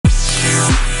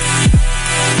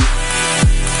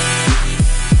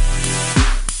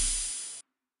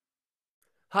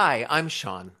Hi, I'm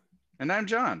Sean, And I'm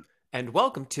John, and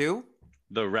welcome to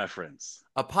the reference.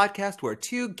 a podcast where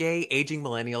two gay aging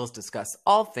millennials discuss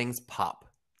all things pop.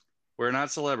 We're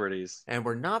not celebrities. And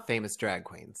we're not famous drag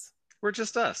queens. We're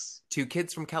just us. Two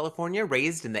kids from California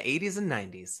raised in the 80s and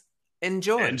 90s.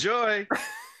 Enjoy! Enjoy.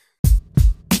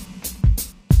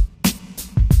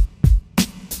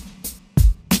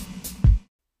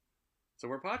 So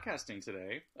we're podcasting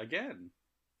today again.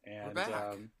 We're And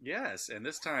back. yes, and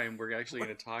this time we're actually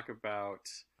going to talk about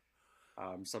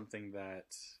something that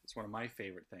is one of my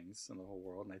favorite things in the whole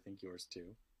world, and I think yours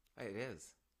too. It is.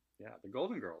 Yeah, the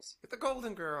Golden Girls. With the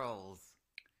Golden Girls.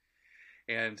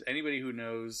 And anybody who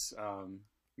knows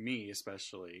me,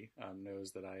 especially,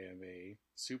 knows that I am a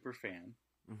super fan.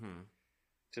 Mm-hmm.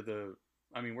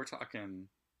 We're talking,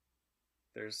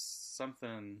 there's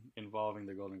something involving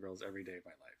the Golden Girls every day of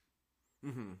my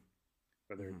life. Mm-hmm.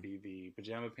 Whether it be the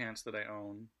pajama pants that I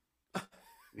own,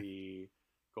 the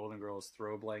Golden Girls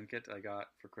throw blanket I got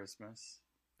for Christmas,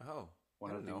 Oh,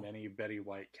 one of the many Betty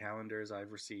White calendars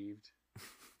I've received.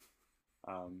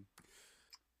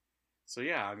 So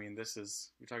yeah, I mean,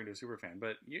 you're talking to a super fan,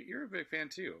 but you're a big fan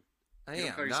too. I You don't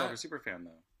am. call yourself a super fan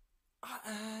though.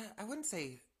 I wouldn't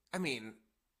say, I mean,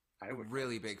 I would.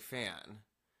 really big fan.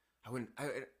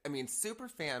 I mean, super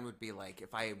fan would be like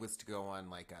if I was to go on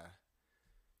like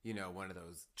one of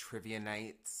those trivia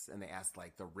nights and they asked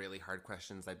like the really hard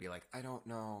questions, I'd be like, I don't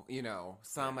know.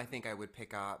 Some I think I would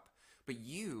pick up. But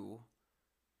you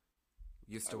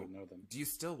I would know them. do you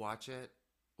still watch it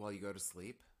while you go to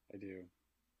sleep? I do.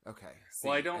 Okay.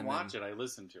 Well, I don't watch it. I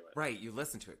listen to it. Right, you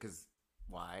listen to it because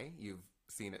why? You've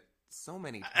seen it so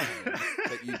many times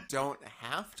that you don't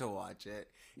have to watch it,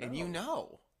 and you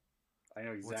know. I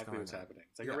know exactly what's happening.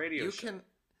 It's like a Yeah, radio show.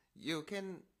 You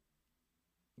can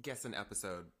guess an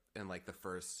episode in like the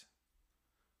first.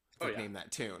 Oh, yeah. Name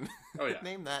that tune. Oh yeah.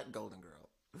 Name that Golden Girl.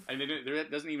 And there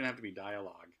doesn't even have to be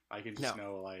dialogue. I can just No.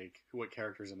 know like what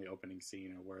characters in the opening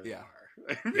scene or where Yeah.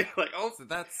 they are. Yeah. Like, oh, So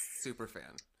that's super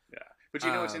fan. yeah. But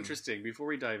it's interesting. Before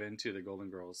we dive into the Golden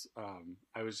Girls,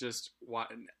 I was just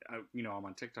I'm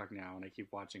on TikTok now, and I keep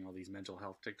watching all these mental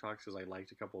health TikToks because I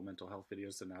liked a couple of mental health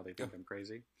videos, so now they think I'm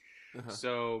crazy. Uh-huh.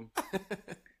 So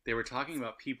they were talking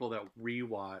about people that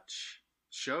rewatch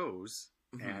shows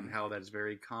and how that's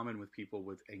very common with people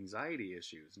with anxiety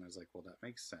issues, and I was like, well, that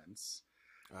makes sense.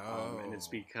 And it's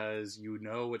because you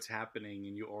know what's happening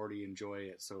and you already enjoy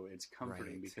it, so it's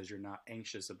comforting Right. because you're not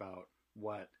anxious about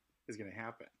what is going to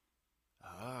happen.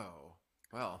 Oh,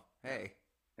 well, hey,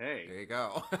 Hey, there you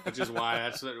go. which is why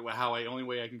that's how only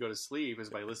way I can go to sleep is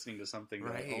by listening to something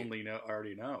that Right. I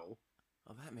already know.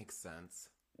 Well, that makes sense.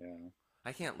 Yeah,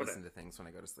 I can't But listen to things when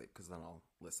I go to sleep because then I'll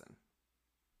listen.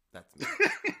 That's me.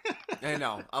 I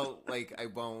know. I'll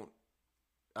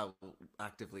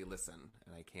actively listen,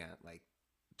 and I can't like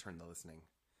turn the listening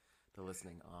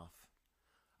off.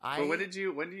 But when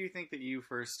do you think that you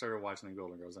first started watching the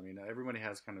Golden Girls? I mean, everybody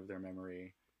has kind of their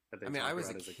memory that they. I was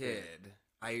a about as kid.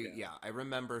 I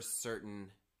remember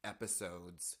certain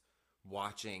episodes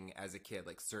watching as a kid,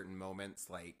 like certain moments,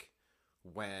 like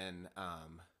when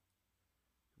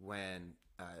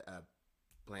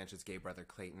Blanche's gay brother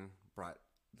Clayton brought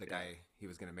the guy he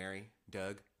was going to marry,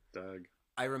 Doug.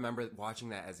 I remember watching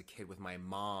that as a kid with my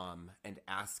mom and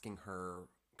asking her,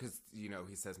 because,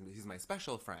 he says he's my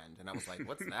special friend. And I was like,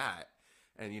 what's that?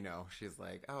 And, she's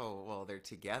like, oh, well, they're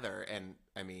together. And,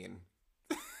 I mean,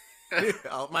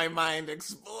 my mind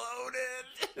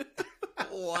exploded.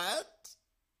 What?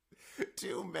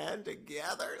 Two men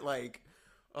together? Like,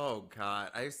 oh,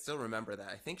 God. I still remember that.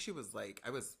 I think she was like,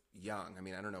 I was young. I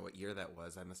mean, I don't know what year that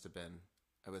was.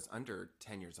 I was under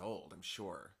 10 years old, I'm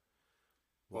sure.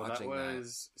 Well, that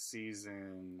was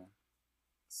season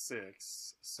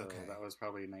 6, so that was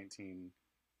probably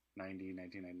 1990,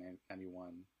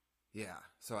 1991. Yeah,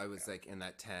 so I was like in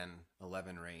that 10,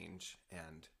 11 range,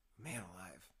 and man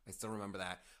alive, I still remember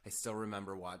that. I still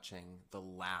remember watching the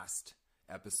last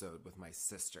episode with my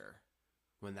sister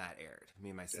when that aired.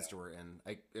 Me and my sister were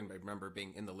I remember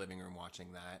being in the living room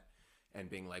watching that and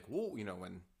being like, whoa,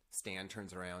 when Stan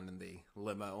turns around in the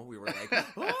limo, we were like,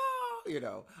 oh!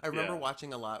 I remember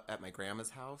watching a lot at my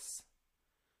grandma's house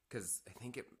because I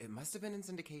think it must have been in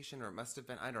syndication or it must have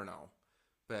been, I don't know.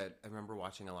 But I remember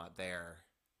watching a lot there.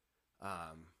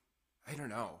 I don't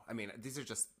know. I mean, these are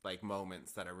just like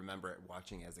moments that I remember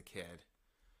watching as a kid.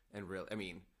 And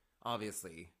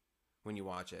obviously, when you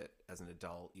watch it as an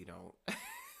adult, you don't,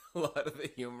 a lot of the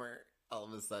humor, all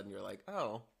of a sudden you're like,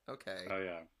 oh, okay. Oh,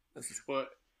 yeah. Well,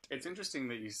 it's interesting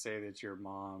that you say that your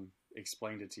mom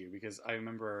explained it to you because I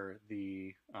remember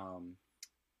the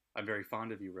I'm very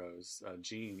fond of you, Rose,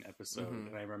 Jean episode,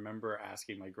 and I remember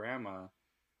asking my grandma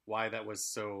why it was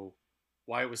so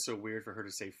weird for her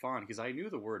to say fond, because I knew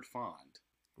the word fond,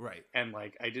 Right. and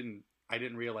like I didn't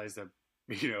realize that,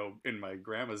 in my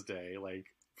grandma's day, like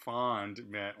fond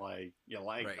meant like you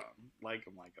like Right. them,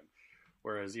 like them.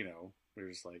 Whereas we were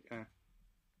just like, we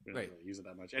didn't Right. really use it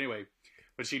that much anyway.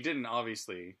 But she didn't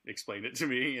obviously explain it to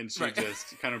me, and she Right.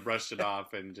 just kind of brushed it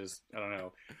off and just, I don't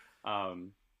know.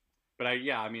 But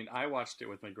I watched it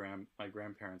with my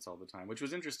grandparents all the time, which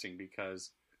was interesting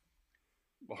because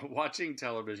watching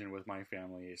television with my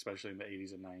family, especially in the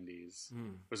 80s and 90s,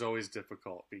 was always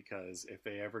difficult because if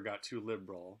they ever got too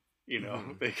liberal,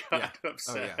 they got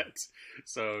upset. Oh, yeah.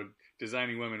 So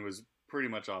Designing Women was pretty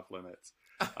much off limits.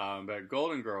 But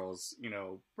Golden Girls,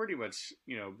 pretty much,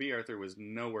 B. Arthur was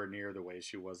nowhere near the way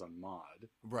she was on Maude.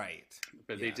 Right.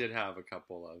 But they did have a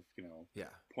couple of,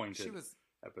 pointed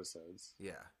episodes.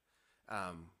 Yeah.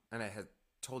 And I had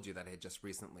told you that I had just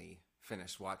recently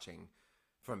finished watching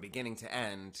from beginning to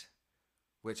end,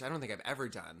 which I don't think I've ever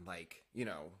done, like,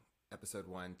 episode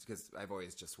 1, because I've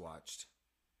always just watched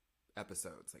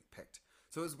episodes, like, picked.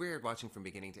 So it was weird watching from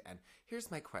beginning to end. Here's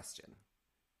my question.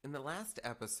 In the last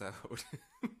episode,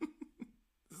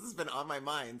 this has been on my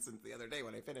mind since the other day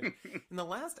when I finished. In the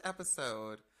last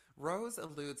episode, Rose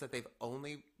alludes that they've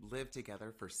only lived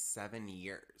together for 7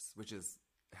 years, which is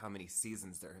how many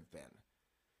seasons there have been.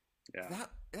 Yeah.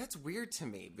 That's weird to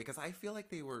me because I feel like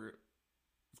they were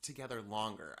together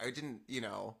longer. I didn't,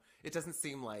 it doesn't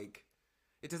seem like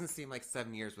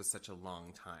 7 years was such a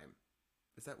long time.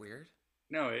 Is that weird?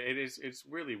 No, it is. It's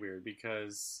really weird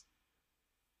because,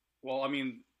 well, I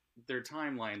mean, their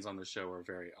timelines on the show are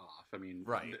very off. I mean,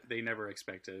 right. They never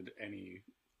expected any.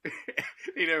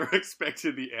 They never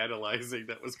expected the analyzing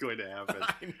that was going to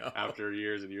happen after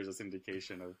years and years of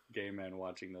syndication of gay men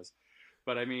watching this.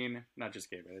 But I mean, not just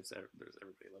gay men. There's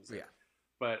everybody loves it. Yeah.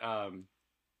 But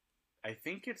I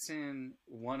think it's in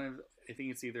I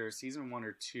think it's either season 1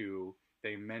 or 2.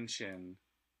 They mention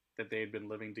that they had been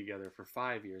living together for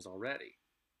 5 years already.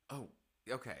 Oh,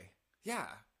 okay. Yeah.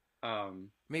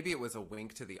 Maybe it was a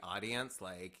wink to the audience,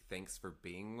 like, thanks for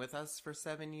being with us for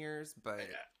 7 years, but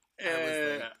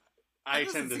I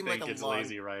tend to think it's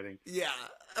lazy writing. Yeah.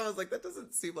 I was like, that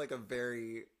doesn't seem like a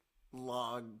very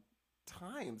long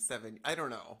time. I don't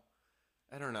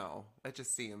know. That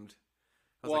just seemed...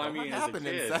 I mean, as a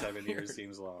kid, 7 years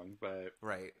seems long, but...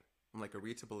 Right. I'm like, are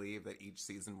we to believe that each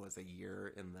season was a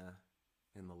year in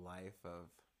the life of...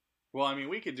 Well, I mean,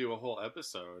 we could do a whole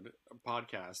episode, a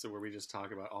podcast, where we just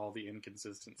talk about all the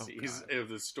inconsistencies of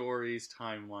the stories,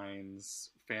 timelines,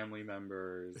 family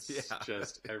members,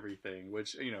 just everything,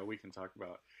 which, we can talk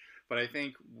about. But I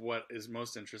think what is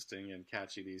most interesting and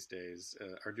catchy these days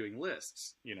are doing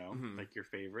lists, like your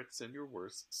favorites and your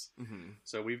worsts. Mm-hmm.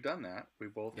 So we've done that. We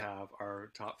both have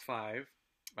our top 5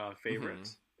 favorite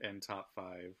and top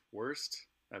 5 worst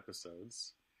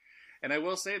episodes. And I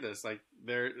will say this, like,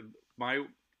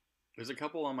 there's a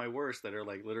couple on my worst that are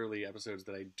like literally episodes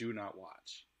that I do not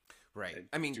watch. Right.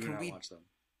 I mean, watch them.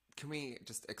 Can we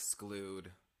just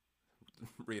exclude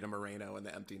Rita Moreno and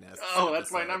the Empty Nest? Oh,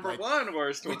 that's my number 1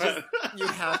 worst one. You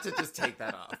have to just take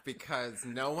that off because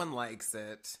no one likes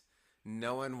it.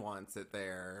 No one wants it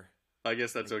there. I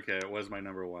guess that's okay. It was my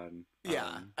number 1.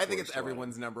 Yeah. I think it's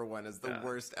everyone's number 1 is the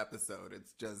worst episode.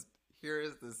 It's just, here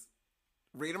is this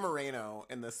Rita Moreno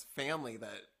and this family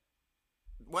that...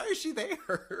 Why is she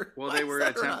there? Well, they were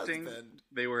attempting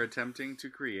to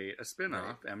create a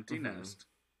spin-off, Empty Nest,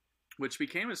 which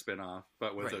became a spin-off,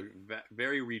 but was a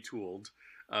very retooled.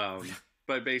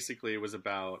 But basically, it was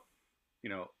about,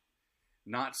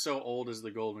 not so old as the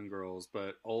Golden Girls,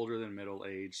 but older than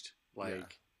middle-aged,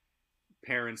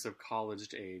 parents of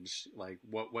college age. Like,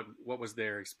 what was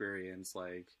their experience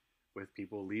like with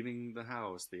people leaving the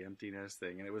house, the empty nest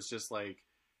thing? And it was just like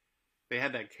they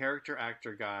had that character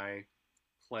actor guy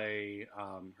play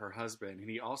her husband, and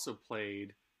he also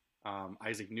played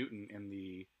Isaac Newton in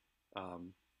the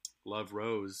Love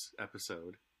Rose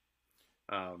episode,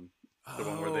 the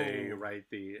one where they write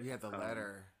the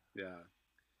letter.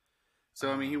 So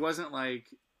I mean, he wasn't like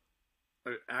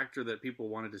an actor that people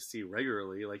wanted to see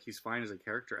regularly. Like, he's fine as a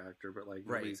character actor, but like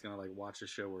nobody's gonna like watch a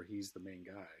show where he's the main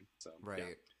guy. So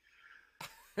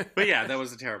but yeah, that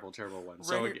was a terrible one.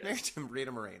 So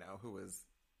Rita Moreno, who was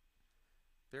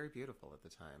very beautiful at the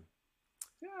time.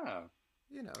 Yeah.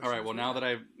 All right. Well, now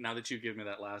that you give me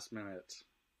that last minute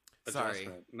adjustment.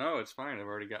 Sorry. No, it's fine. I've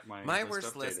already got my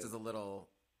worst list is a little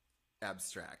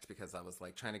abstract because I was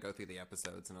like trying to go through the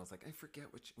episodes and I was like, I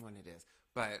forget which one it is,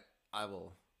 but I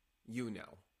will,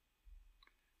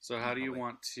 So how do you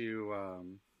want to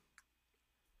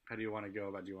go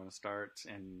about? Do you want to start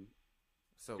and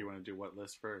do you want to do what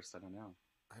list first? I don't know.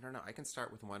 I don't know. I can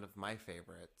start with one of my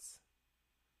favorites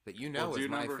that you Well, know do is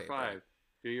my number favorite. 5.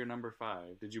 Do your number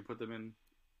 5. Did you put them in?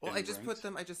 Well, in I just ranked? put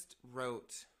them. I just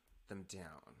wrote them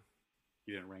down.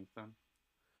 You didn't rank them.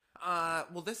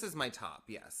 Well, this is my top.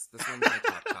 Yes, this one's my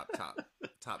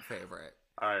top favorite.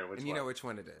 All right, which And you one? know which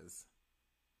one it is.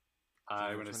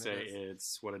 I'm which going to one say it is?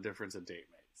 it's What a Difference a Date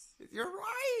Makes. You're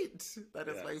right. That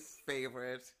is my Yes.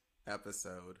 favorite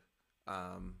episode.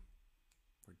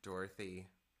 Where Dorothy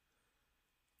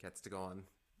gets to go on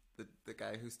the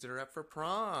guy who stood her up for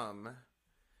prom,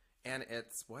 and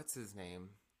it's what's his name?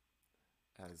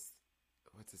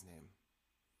 What's his name?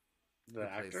 The Who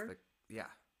plays actor? yeah.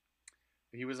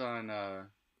 He was on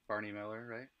Barney Miller,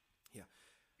 right? Yeah.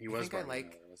 He was I Barney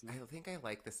Miller, wasn't he? I think I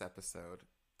like this episode.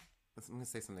 I'm going to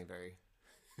say something very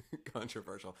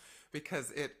controversial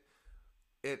because it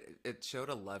showed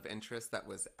a love interest that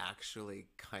was actually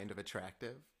kind of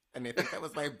attractive, and I think that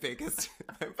was my biggest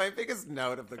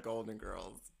note of the Golden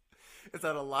Girls is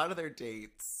that a lot of their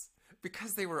dates,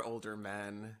 because they were older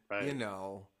men, Right. you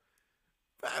know,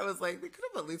 but I was like, they could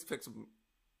have at least picked some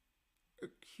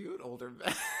cute older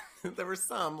men. There were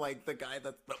some, like the guy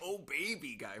that's the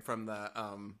baby guy from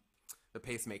the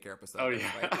pacemaker episode. Oh, I was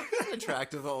yeah. like, he's an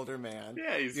attractive older man.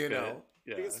 Yeah, he's you fit. know,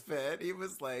 Yeah. he's fit. He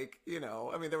was like, you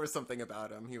know, I mean, there was something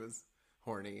about him. He was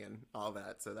horny and all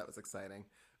that, so that was exciting.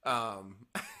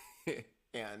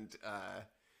 And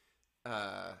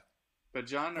But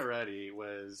John Noretti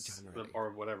was, John Noretti.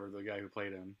 or whatever, the guy who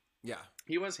played him. yeah,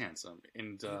 He was handsome,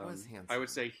 and he was handsome. I would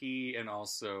say he and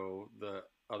also the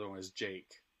other one is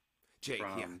Jake. Jake.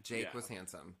 from- Jake yeah. was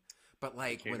handsome, but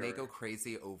like when they go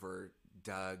crazy over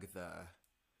Doug,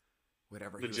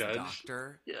 whatever, The he was judge? a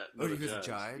doctor. Yeah. Oh, he was a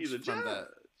judge. He's a from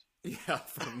judge.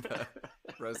 From the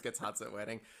Rose Gets Hot's at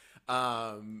Wedding.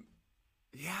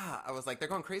 Yeah, I was like, they're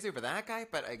going crazy over that guy,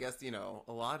 but I guess, you know,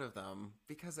 a lot of them,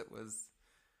 because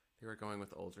they were going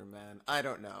with older men. I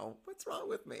don't know. What's wrong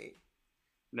with me?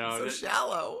 No, So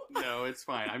shallow. no, it's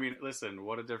fine. I mean, listen,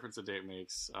 What a Difference a Date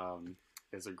Makes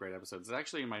is a great episode. It's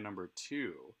actually my number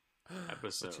 2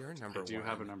 episode. What's your number I do one?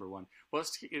 have a number 1. Well,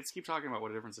 let's keep talking about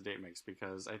What a Difference a Date Makes,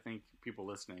 because I think people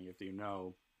listening, if you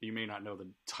know, you may not know the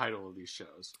title of these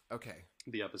shows, Okay.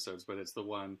 the episodes, but it's the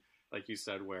one, like you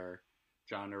said, where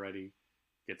John Noretti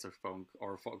gets a phone.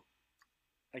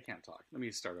 I can't talk. Let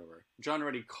me start over. John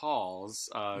Noretti calls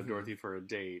Dorothy for a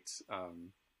date,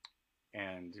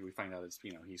 and we find out it's,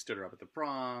 you know, he stood her up at the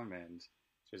prom, and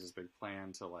she has this big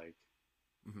plan to like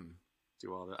Mm-hmm.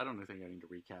 do all that. I don't think I need to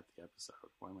recap the episode.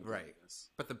 Why am I doing Right. this?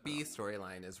 But the B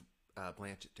storyline is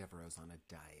Blanche Devereaux's on a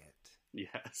diet.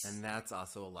 Yes. And that's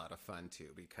also a lot of fun too,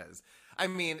 because I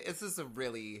mean, this is a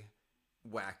really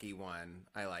wacky one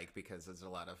I like because there's a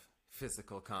lot of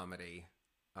physical comedy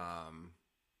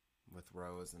with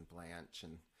Rose and Blanche,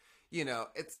 and you know,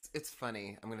 it's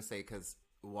funny. I'm gonna say because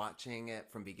watching it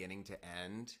from beginning to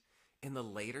end, in the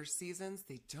later seasons,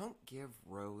 they don't give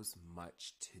Rose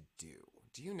much to do.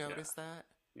 Do you notice that?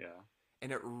 Yeah.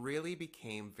 And it really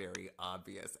became very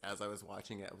obvious as I was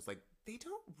watching it. I was like, they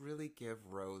don't really give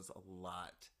Rose a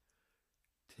lot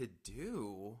to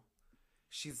do.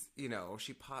 She's, you know,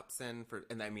 she pops in for,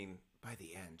 and I mean, by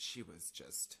the end, she was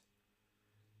just.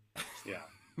 Yeah.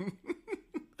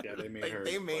 Yeah, they made like, her.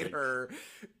 They made her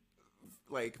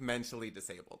like mentally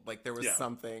disabled. Like there was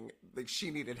something, like she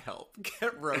needed help.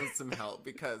 Get Rose some help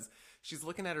because she's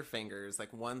looking at her fingers,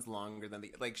 like one's longer than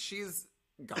the, like she's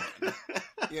gone,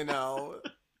 you know?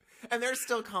 And they're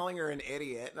still calling her an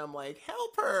idiot, and I'm like,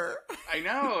 help her. I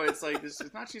know. It's like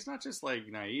she's not just like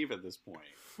naive at this point.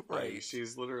 Right. Like,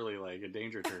 she's literally like a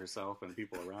danger to herself and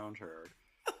people around her.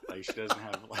 Like she doesn't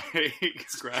have like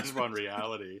grasp on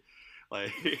reality.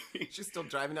 Like She's still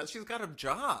driving out. She's got a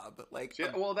job. Like,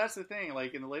 well, that's the thing.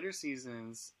 Like in the later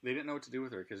seasons, they didn't know what to do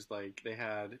with her because like they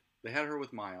had her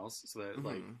with Miles, so that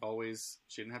like always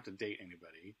she didn't have to date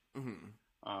anybody.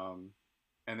 mm-hmm.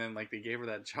 And then like they gave her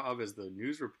that job as the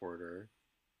news reporter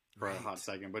for a hot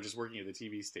second, but just working at the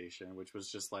TV station, which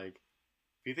was just like,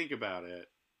 if you think about it,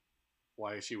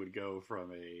 why she would go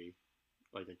from a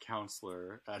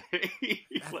counselor at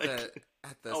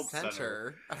at the health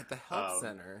center at the health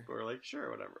center, or like sure,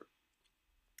 whatever.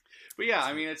 But yeah,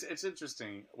 I mean it's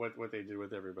interesting what they did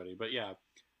with everybody. But yeah,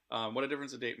 What a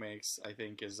Difference a Date Makes, I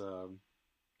think is a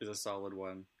solid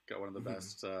one. Got one of the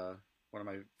best, one of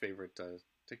my favorite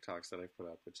TikToks that I've put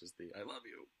up, which is the "I love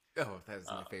you." Oh, that is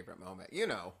my favorite moment. You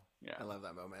know, Yeah, I love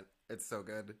that moment. It's so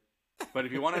good. But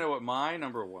if you want to know what my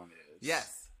number 1 is,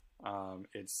 Yes.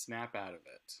 It's Snap Out of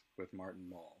It with Martin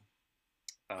Mull.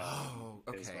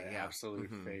 Okay, is my yeah. absolute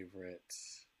favorite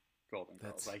Golden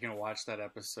Girls. That's- I can watch that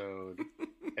episode.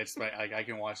 It's I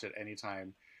can watch it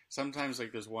anytime. sometimes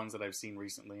like there's ones that I've seen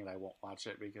recently and I won't watch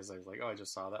it because I was like, oh, I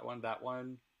just saw that one. That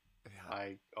one, Yeah.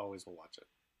 I always will watch it.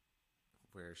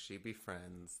 Where she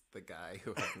befriends the guy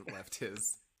who hasn't left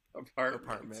his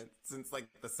Apartment since like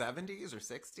the 70s or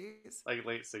 60s. like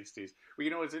late 60s. Well, you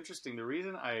know what's interesting? The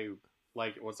reason I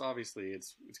like it was obviously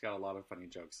it's got a lot of funny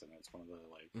jokes in it. It's one of the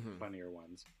like funnier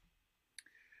ones.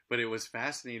 But it was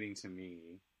fascinating to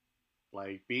me.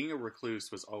 Like being a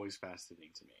recluse was always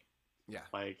fascinating to me. Yeah.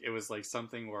 Like it was like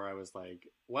something where I was like,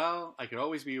 well, I could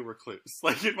always be a recluse.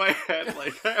 Like in my head,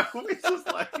 like I always was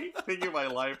like thinking of my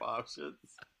life options.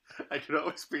 I could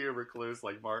always be a recluse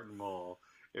like Martin Mull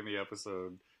in the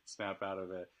episode Snap Out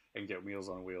of It and get Meals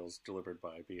on Wheels delivered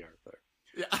by B. Arthur.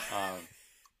 Yeah.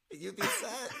 You'd be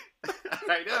set.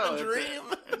 I know. It's a dream.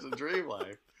 It's a dream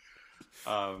life.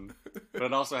 But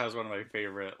it also has one of my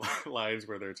favorite lines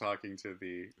where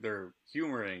they're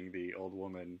humoring the old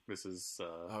woman, Mrs.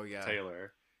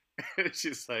 Taylor.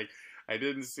 She's like, I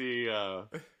didn't see,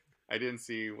 what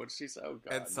did she say? Oh,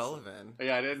 God. Ed Sullivan.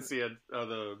 Yeah, I didn't see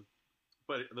the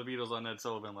Beatles on Ed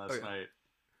Sullivan last night.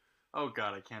 Oh,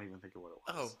 God, I can't even think of what it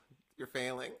was. Oh, you're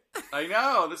failing. I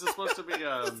know. This is supposed to be,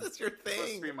 this is your thing.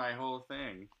 Supposed to be my whole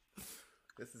thing.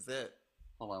 This is it.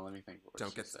 Hold on, let me think.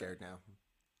 Don't get scared now.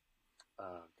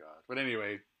 Oh, God. But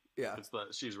anyway, yeah, it's the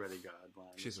She's Ready God line.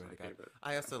 She's Ready God.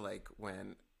 I also like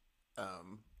when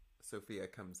Sophia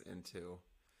comes into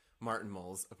Martin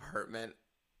Mull's apartment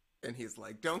and he's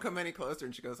like, don't come any closer.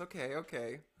 And she goes,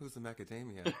 okay. Who's the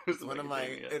macadamia? It is one of my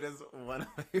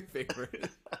favorite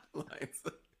lines.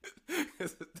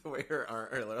 The way her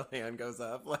little hand goes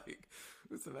up, like,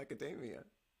 who's the macadamia?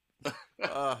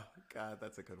 Oh, God,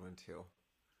 that's a good one, too.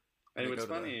 And what's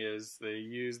funny is they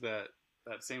use that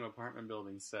same apartment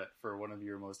building set for one of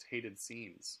your most hated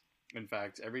scenes. In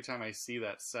fact, every time I see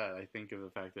that set, I think of the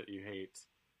fact that you hate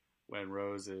when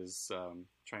Rose is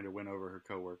trying to win over her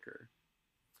coworker.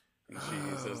 And she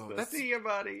says, see you,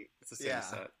 buddy. It's the same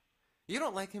set. You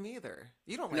don't like him either.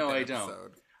 You don't like that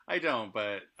episode. Don't. I don't,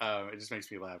 but it just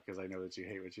makes me laugh because I know that you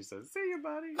hate when she says, see you,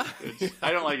 buddy.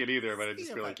 I don't like it either, but I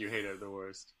just feel like you hate it the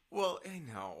worst. Well, I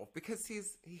know, because he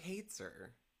hates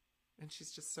her. And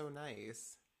she's just so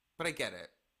nice. But I get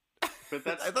it. But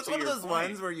that's one of those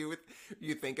ones where you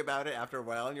think about it after a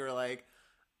while and you're like,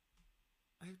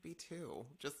 I'd be too.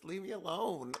 Just leave me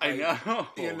alone. I know.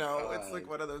 You know, it's like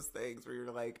one of those things where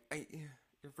you're like,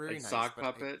 you're very nice. Sock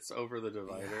puppets over the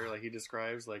divider. Yeah. Like he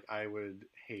describes, like I would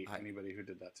hate anybody who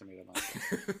did that to me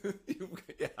tonight.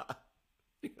 Yeah.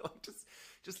 You're like,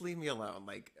 just leave me alone.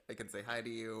 Like I can say hi to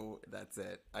you. That's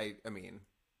it. I mean,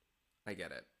 I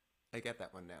get it. I get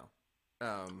that one now.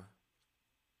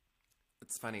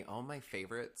 It's funny. All my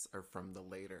favorites are from the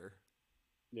later,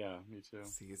 me too,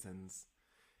 seasons.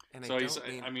 And so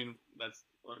I mean, that's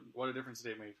what a difference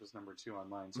today makes was number 2 on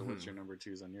mine. So what's your number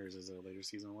 2s on yours? Is it a later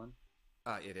season one?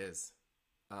 It is.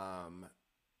 I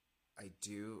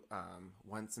do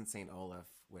Once in St. Olaf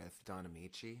with Don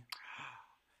Amici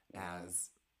as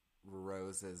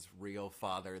Rose's real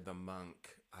father, the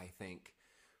monk. I think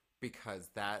because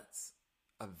that's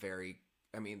a very.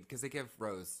 I mean, because they give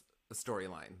Rose a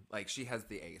storyline. Like, she has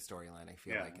the A storyline, I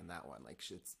feel like, in that one. Like,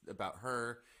 it's about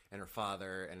her and her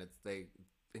father, and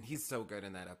and he's so good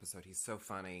in that episode. He's so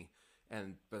funny,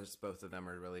 and both of them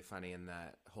are really funny in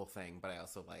that whole thing. But I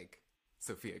also like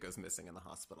Sophia goes missing in the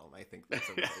hospital, and I think that's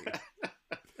a really...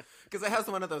 Because it has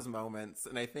one of those moments,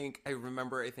 and I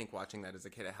remember watching that as a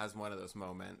kid. It has one of those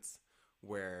moments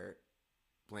where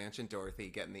Blanche and Dorothy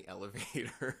get in the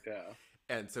elevator. Yeah.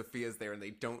 And Sophia's there and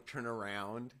they don't turn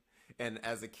around. And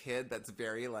as a kid, that's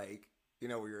very like, you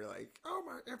know, where you're like, oh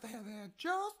my, if they had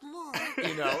just looked,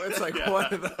 you know, it's like one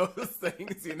of those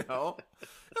things, you know,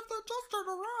 if they just turn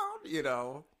around, you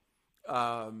know,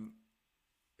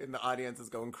 and the audience is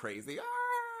going crazy,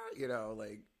 you know,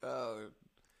 like, oh,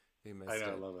 they missed it.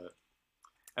 I love it.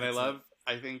 And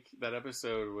I think that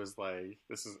episode was like,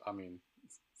 this is, I mean,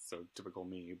 so typical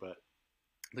me, but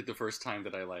like the first time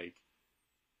that I like,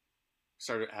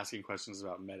 started asking questions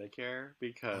about Medicare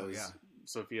because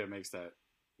Sophia makes that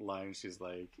line. She's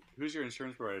like, who's your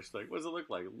insurance provider? She's like, what does it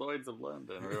look like? Lloyd's of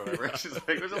London or whatever. She's like,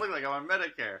 what does it look like? I'm on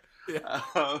Medicare. Yeah.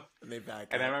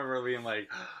 And I remember being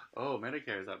like, oh,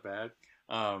 Medicare, is that bad?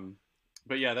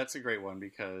 But yeah, that's a great one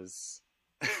because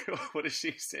what does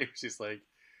she say? She's like,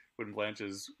 when Blanche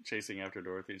is chasing after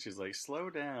Dorothy, she's like,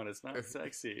 slow down, it's not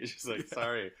sexy. She's like,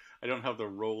 sorry, I don't have the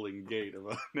rolling gait of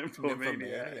a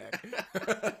nymphomaniac.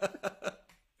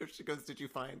 If she goes, did you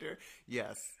find her?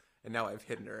 Yes. And now I've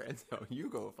hidden her, and so you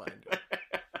go find her.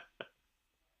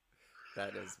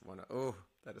 That is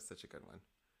that is such a good one.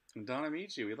 And Don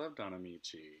Amici, we love Don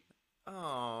Amici.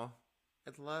 Oh,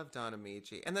 I love Don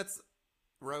Amici. And that's,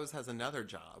 Rose has another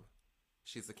job.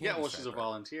 She's a Yeah, candy well, she's a striper.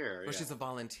 volunteer. Well, yeah. she's a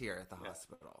volunteer at the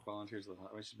hospital. Volunteers at the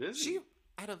hospital. She's busy. She,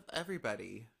 out of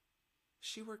everybody,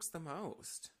 she works the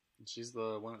most. She's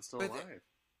the one that's still alive.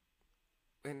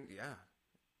 And yeah,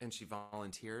 and she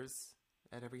volunteers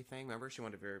at everything. Remember, she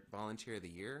wanted to be Volunteer of the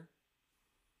Year.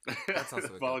 That's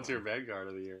also a Volunteer Vanguard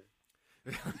of the Year.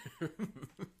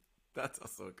 That's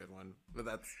also a good one. But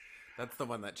that's the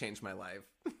one that changed my life.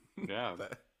 Yeah. The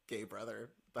gay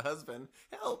brother, the husband,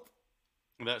 help.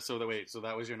 So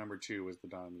that was your number 2, was the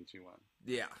Don Amici one.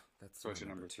 Yeah, that's what's your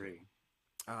number 3.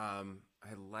 I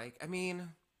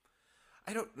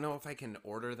don't know if I can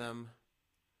order them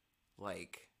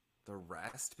like the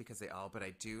rest because but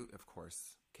I do, of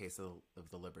course, Case of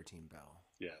the Libertine Bell.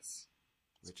 Yes.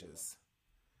 Which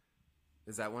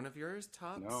is that one of yours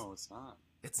tops? No, it's not.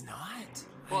 It's not?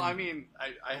 Well, I mean,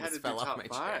 I had to do top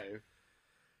 5.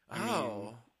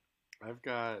 I've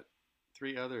got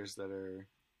 3 others that are,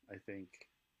 I think,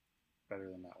 better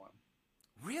than that one.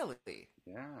 Really?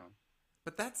 Yeah.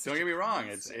 But that's don't get me wrong.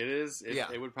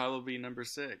 It would probably be number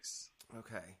 6.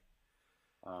 Okay.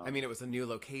 It was a new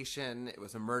location. It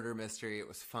was a murder mystery. It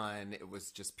was fun. It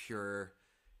was just pure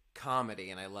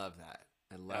comedy, and I love that.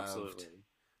 I loved absolutely.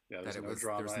 Yeah, that it was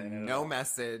drama. There was no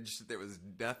message. There was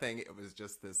nothing. It was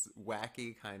just this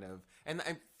wacky kind of. And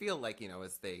I feel like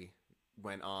as they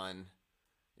went on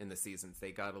in the seasons,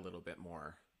 they got a little bit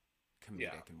more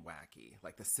comedic and wacky.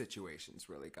 Like the situations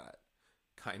really got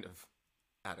kind of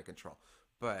out of control.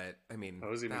 But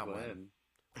Posey McGlynn.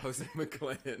 Posey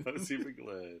McGlynn. Posey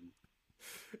McGlynn.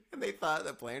 And they thought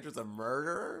that Blanche was a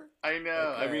murderer? I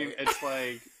know. Okay. It's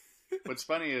like, what's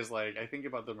funny is, like, I think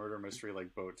about the murder mystery,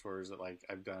 like, boat tours that, like,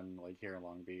 I've done, like, here in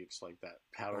Long Beach, like that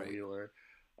paddle wheeler.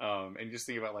 And just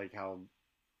think about, like, how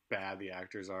bad the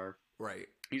actors are. Right.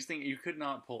 You just think you could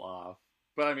not pull off.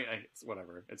 But, it's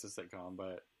whatever. It's a sitcom.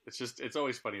 But it's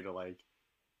always funny to, like,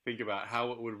 think about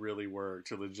how it would really work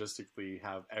to logistically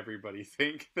have everybody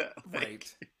think that, like,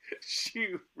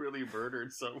 she really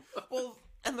murdered someone. Well,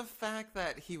 and the fact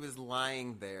that he was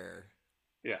lying there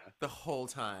the whole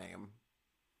time.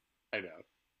 I know.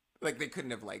 Like, they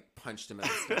couldn't have, like, punched him in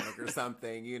the stomach or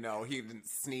something, he didn't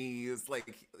sneeze,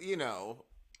 like,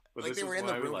 But like, they were in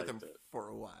the room with him for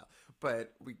a while.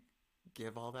 But we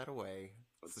give all that away,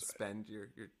 suspend your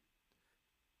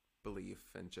belief,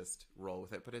 and just roll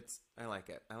with it. But I like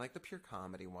it. I like the pure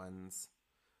comedy ones.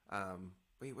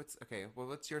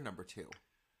 What's your number 2?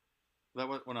 That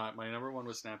was my number 1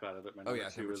 was Snap Out of It. My number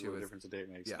 2 is What a Difference a Day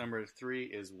Makes. Yeah. Number 3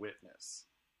 is Witness.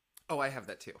 Oh, I have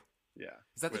that too. Yeah.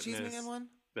 Is that Witness, the Cheese Man one?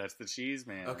 That's the Cheese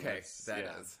Man. Okay,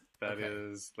 That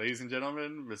is, ladies and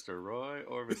gentlemen, Mr. Roy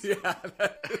Orbison. Yeah,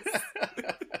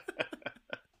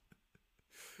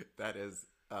 that is.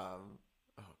 Oh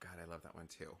God, I love that one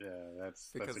too. Yeah,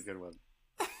 that's a good one.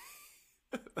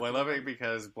 Well, I love it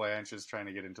because Blanche is trying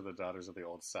to get into the Daughters of the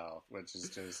Old South, which is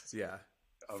just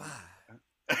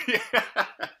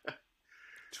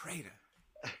Traitor.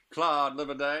 Claude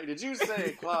Liverday. Did you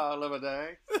say Claude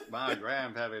Liverday? My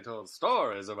grandpappy told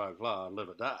stories about Claude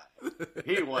Liverday.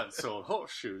 He once sold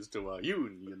horseshoes to a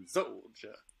Union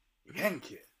soldier.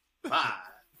 Yankee.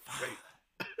 Fine.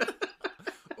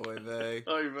 Oy vey.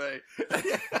 Oy vey.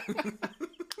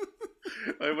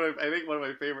 I think one of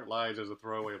my favorite lines is a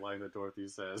throwaway line that Dorothy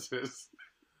says is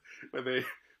when they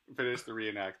finish the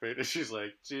reenactment, and she's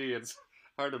like, gee, it's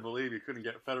hard to believe you couldn't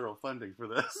get federal funding for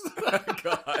this.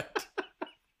 God.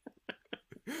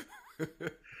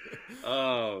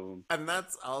 And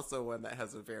that's also one that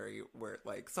has a very where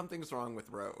like something's wrong with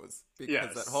Rose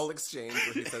because that whole exchange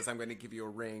where he says, I'm going to give you a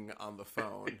ring on the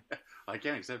phone. I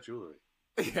can't accept jewelry.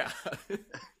 Yeah.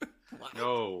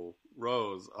 No,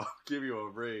 Rose, I'll give you a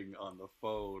ring on the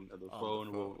phone, and the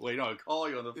phone will wait. No, I'll call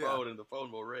you on the phone, and the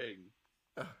phone will ring.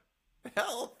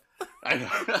 Help! I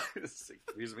know.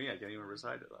 Excuse me, I can't even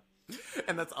recite it.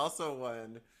 And that's also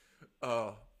one,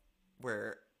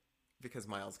 where because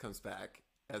Miles comes back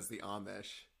as the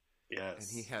Amish. Yes.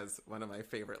 And he has one of my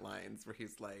favorite lines where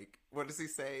he's like, what does he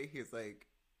say? He's like,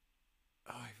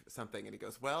 something, and he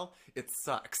goes, well, it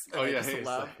sucks. And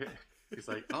he's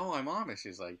like, oh, I'm Amish.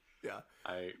 He's like, yeah,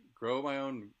 I grow my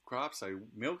own crops, I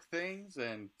milk things,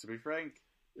 and to be frank,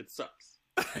 it sucks.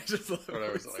 I just love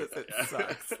it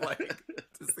sucks. Like,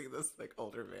 to see this like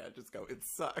older man just go, it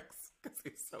sucks, because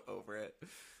he's so over it.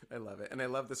 I love it. And I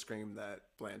love the scream that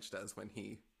Blanche does when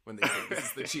they say this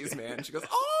is the Cheese Man. She goes,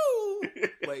 oh!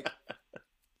 Like,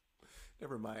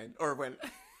 never mind. Or when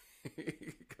he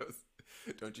goes,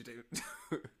 don't you do...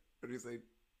 What do you say?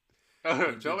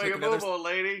 Don't make a move, old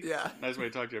lady. Yeah. Nice way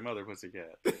to talk to your mother,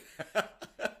 pussycat.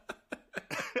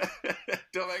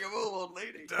 Don't make a move, old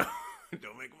lady.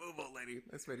 Don't make a move, old lady.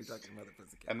 That's what he's talking about the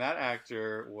pussycat. And that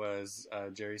actor was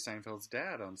Jerry Seinfeld's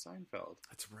dad on Seinfeld.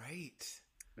 That's right.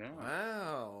 Yeah.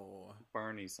 Wow.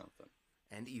 Barney something.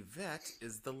 And Yvette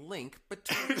is the link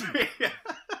between.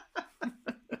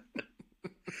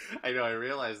 I know. I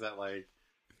realized that, like,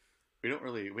 we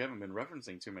haven't been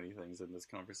referencing too many things in this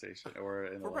conversation or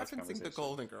in the We're last referencing conversation. the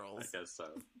Golden Girls. I guess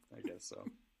so.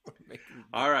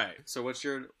 All right. So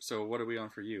what are we on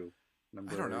for you?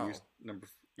 I don't know.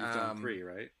 You've done 3,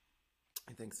 right?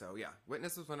 I think so, yeah.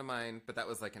 Witness was one of mine, but that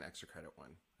was like an extra credit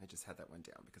one. I just had that one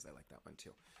down because I like that one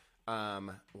too.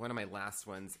 One of my last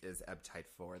ones is Ebb Tide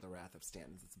 4, The Wrath of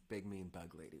Stannis. It's a big, mean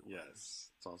bug lady one.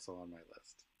 Yes. It's also on my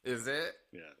list. Is it?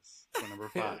 Yes. So number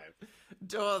 5.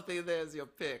 Dorothy, there's your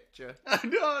picture.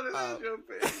 There's your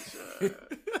picture.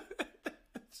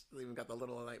 She's even got the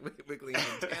little like wiggly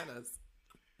antennas.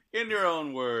 In your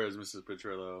own words, Mrs.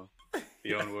 Petrillo.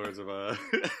 The own words of I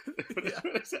forgot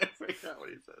what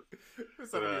he says. For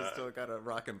somebody who's still got a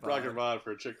rockin' bod. Rockin' bod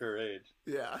for a chick her age.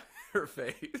 Yeah. Her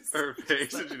face. And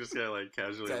she just kind of like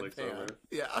casually looks Deadpan. over.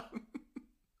 Yeah.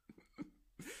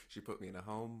 She put me in a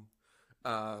home.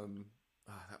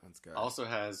 That one's good. Also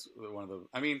has one of the...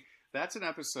 I mean, that's an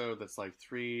episode that's like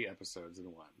 3 episodes in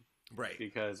one. Right.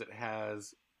 Because it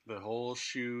has the whole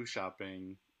shoe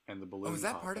shopping and the balloon is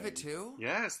that popping. part of it too?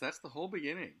 Yes, that's the whole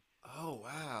beginning. Oh,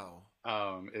 wow.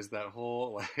 Is that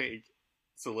whole, like,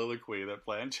 soliloquy that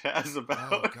Blanche has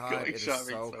about going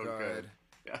shopping. So good.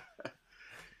 Yeah.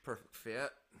 Perfect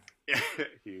fit.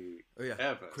 He yeah.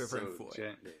 ever Quivering so foot.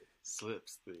 gently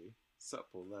slips the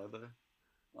supple leather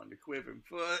on the quivering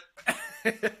foot.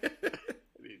 And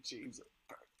he achieves a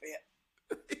perfect.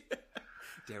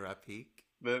 Dare I peek?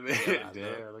 Then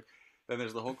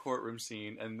there's the whole courtroom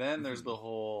scene, and then there's the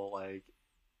whole, like,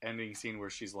 ending scene where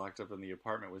she's locked up in the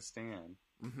apartment with Stan.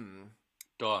 Mm-hmm.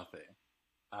 Dorothy,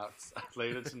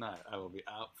 later tonight, I will be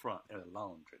out front in a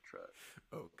laundry truck.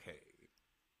 Okay.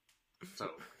 So,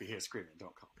 if you hear screaming,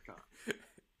 don't call the car.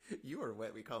 You are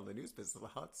what we call in the news business a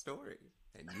hot story.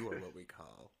 And you are what we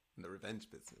call in the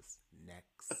revenge business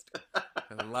next.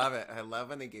 I love it. I love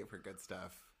when they gave her good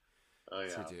stuff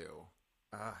to do.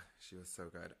 She was so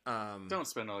good. Don't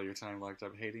spend all your time locked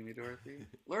up hating me, Dorothy.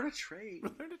 Learn a trade.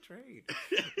 Learn a trade.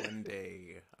 One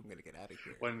day, I'm going to get out of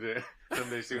here. One day,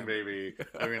 someday soon, baby,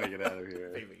 I'm going to get out of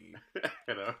here. Baby.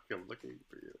 And I'll come looking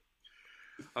for you.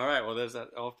 All right, well, is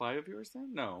that all 5 of yours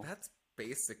then? No. That's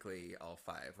basically all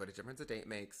 5. What a difference a date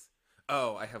makes.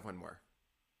 Oh, I have one more.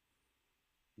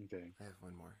 Okay. I have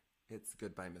one more. It's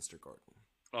Goodbye, Mr. Gordon.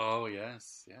 Oh,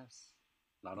 yes.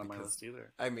 Not on my list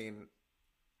either. I mean,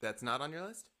 that's not on your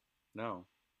list? No.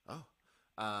 Oh.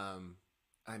 I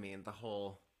mean, the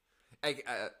whole... it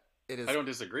is. I don't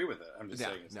disagree with it. I'm just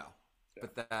saying it's... No. Yeah.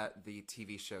 But the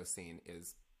TV show scene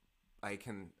is... I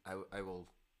will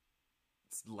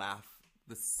laugh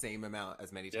the same amount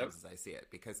as many times as I see it,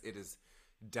 because it is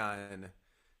done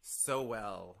so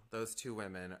well. Those 2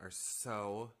 women are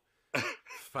so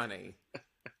funny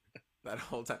that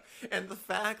whole time. And the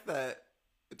fact that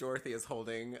Dorothy is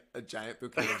holding a giant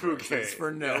bouquet of roses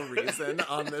for no reason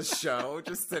on this show,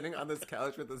 just sitting on this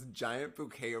couch with this giant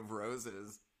bouquet of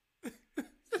roses.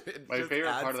 My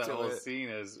favorite part of that whole scene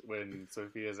is when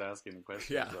Sophia's asking the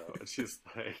questions, though. And she's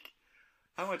like,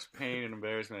 how much pain and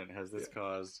embarrassment has this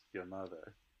caused your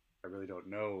mother? I really don't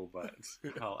know, but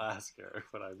I'll ask her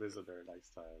when I visit her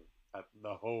next time at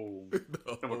the home.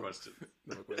 No more questions.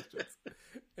 No more questions.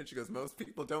 And she goes, most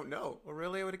people don't know. Well,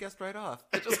 really? I would have guessed right off.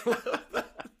 I just love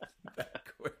that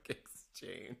quick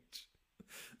exchange.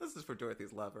 This is for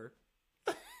Dorothy's lover.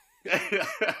 And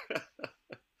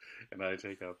I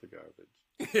take out the garbage.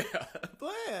 Yeah.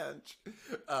 Blanche.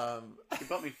 She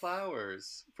bought me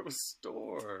flowers from a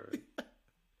store.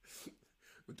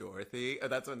 Dorothy. Oh,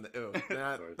 that's when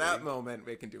that moment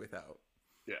we can do without.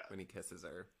 Yeah. When he kisses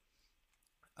her.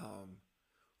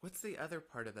 What's the other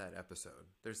part of that episode?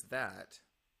 There's that.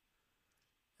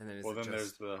 And then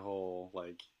there's the whole,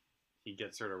 like, he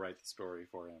gets her to write the story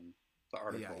for him. The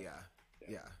article.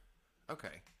 Yeah.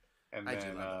 Okay. And I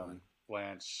then do love that one.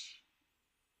 Blanche,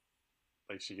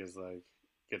 like, she gets the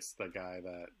guy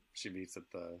that she meets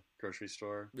at the grocery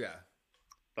store. Yeah.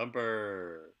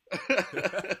 Thumper.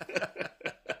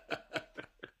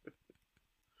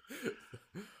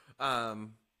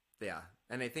 Yeah,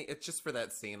 and I think it's just for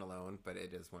that scene alone, but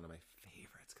it is one of my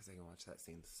favorites because I can watch that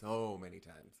scene so many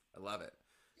times. I love it.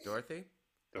 Dorothy,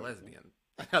 a lesbian.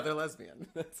 Another lesbian.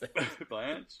 That's it.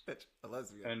 Blanche, a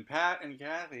lesbian. And Pat and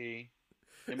Kathy,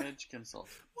 image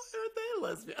consultants. Why aren't they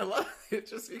lesbian? I love it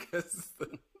just because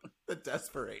the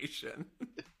desperation.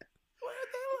 Why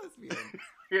aren't they lesbian?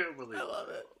 I love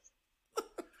it.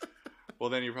 Well,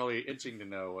 then you're probably itching to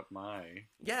know what my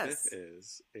Yes. fifth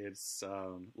is. It's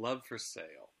Love for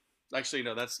Sale. Actually,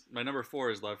 no, that's my number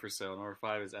 4 is Love for Sale. Number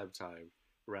 5 is Ebb Tide,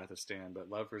 Wrath of Stan. But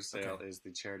Love for Sale is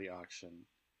the charity auction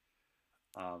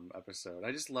episode.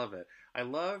 I just love it. I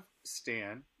love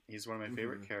Stan. He's one of my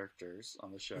favorite characters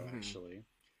on the show, actually.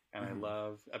 And I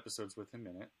love episodes with him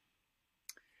in it.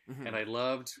 And I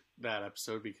loved that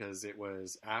episode because it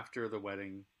was after the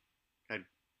wedding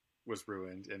was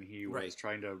ruined, and he was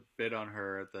trying to bid on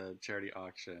her at the charity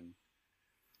auction.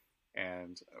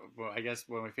 And well, I guess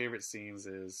one of my favorite scenes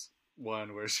is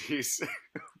one where she's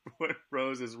when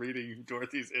Rose is reading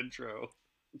Dorothy's intro.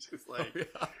 She's like,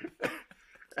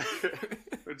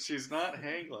 but she's not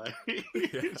hang gliding.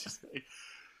 She's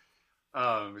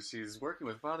like, she's working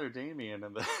with Father Damien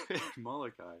and the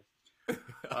Molokai.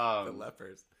 The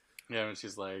lepers. Yeah, and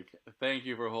she's like, thank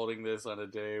you for holding this on a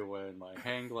day when my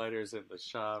hang glider's in the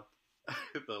shop.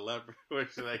 The leper,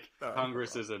 which like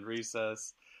Congress is in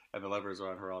recess, and the lepers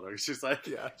are on Geraldo. She's like,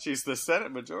 she's the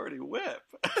Senate Majority Whip.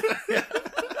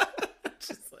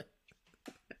 Just like...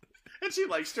 And she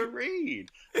likes to read.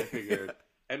 I figured,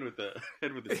 end with the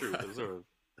truth, and sort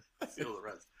of seal the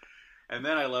rest. And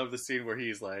then I love the scene where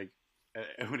he's like,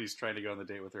 when he's trying to go on the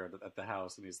date with her at the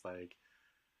house, and he's like,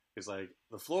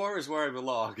 the floor is where I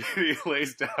belong. And he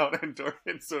lays down,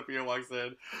 and Sophia walks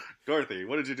in. Dorothy,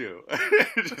 what did you do?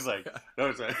 She's like, no,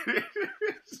 it's not.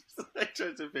 She's like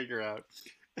trying to figure out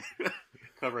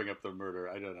covering up the murder.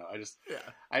 I don't know.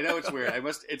 I know it's weird.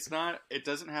 It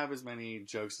doesn't have as many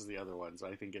jokes as the other ones.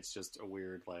 I think it's just a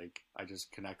weird, like, I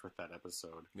just connect with that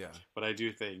episode. Yeah. But I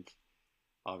do think,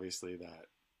 obviously, that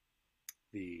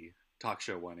the talk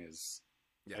show one is...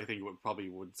 Yeah. I think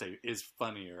would say is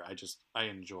funnier. I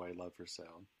enjoy Love for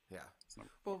Sale. Yeah.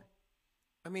 Well,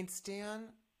 I mean, Stan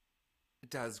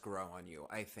does grow on you.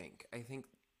 I think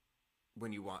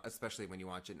when you especially when you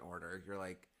watch it in order, you're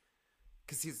like,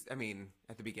 because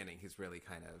at the beginning he's really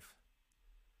kind of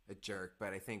a jerk,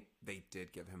 but I think they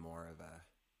did give him more of a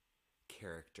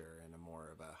character and a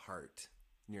more of a heart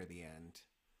near the end.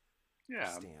 Yeah.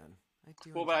 Stan. I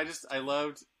do. Well, but I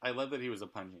loved that he was a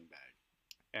punching bag,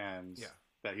 and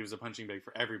that he was a punching bag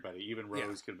for everybody. Even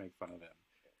Rose could make fun of him.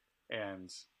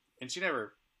 And she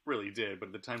never really did,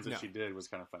 but the times that she did was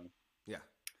kind of funny. Yeah.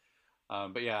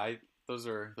 But yeah, those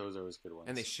are always good ones.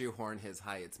 And they shoehorn his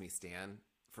 "Hi, it's me, Stan."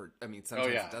 Sometimes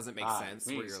it doesn't make sense.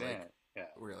 Where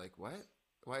you're like, what?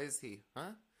 Why is he?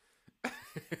 Huh?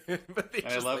 But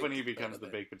I love when he becomes the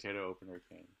baked potato opener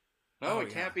king. No, it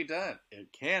can't be done.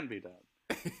 It can be done.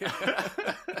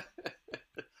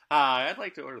 Hi, I'd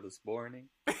like to order this morning.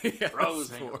 Rose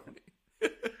morning.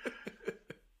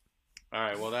 All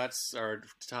right, well, that's our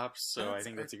tops, so I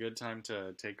think that's a good time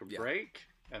to take a break.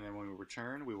 And then when we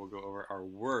return, we will go over our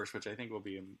worst, which I think will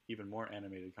be an even more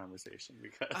animated conversation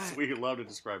because we love to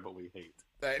describe what we hate.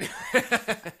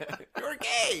 You're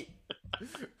gay!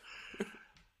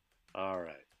 All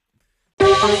right.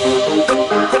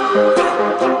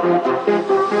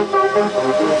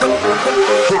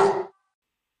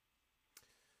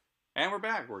 And we're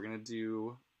back. We're going to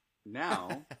do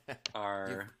now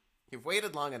our... You've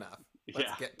waited long enough.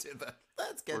 Let's get to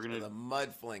the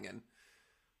mud flinging.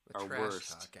 Our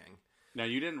worst. Talking. Now,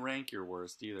 you didn't rank your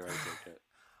worst either, I take it.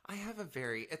 I have a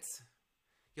very...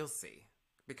 You'll see.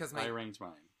 Because I ranked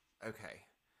mine. Okay.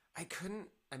 I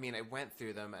went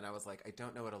through them and I was like, I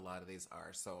don't know what a lot of these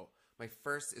are. So my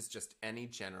first is just any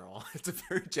general. It's a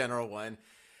very general one.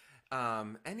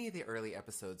 Any of the early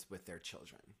episodes with their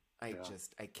children. I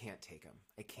can't take them.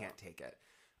 I can't take it.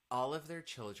 All of their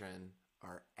children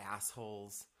are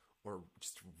assholes or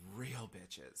just real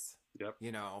bitches. Yep.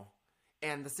 You know?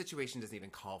 And the situation doesn't even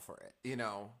call for it, you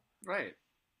know? Right.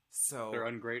 So they're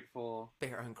ungrateful.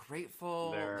 They're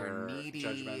needy.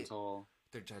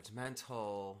 They're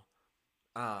judgmental.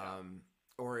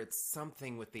 Or it's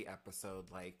something with the episode,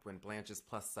 like when Blanche's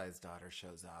plus-size daughter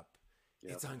shows up.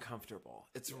 Yep. It's uncomfortable.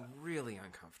 It's really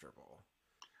uncomfortable.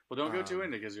 Well, don't go too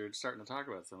into because you're starting to talk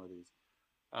about some of these.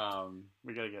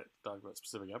 We got to talk about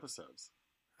specific episodes.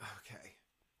 Okay.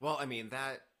 Well, I mean,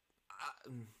 that...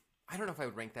 I don't know if I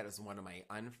would rank that as one of my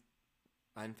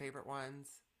unfavorite ones,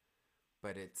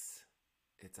 but it's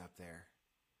up there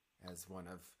as one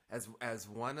of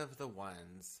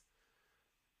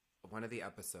the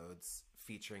episodes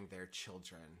featuring their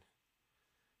children,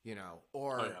 you know,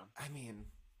 or I mean,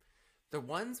 the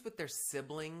ones with their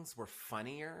siblings were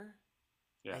funnier.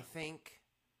 Yeah. I think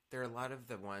there are a lot of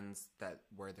the ones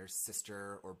where their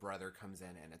sister or brother comes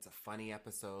in and it's a funny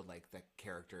episode, like the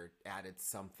character added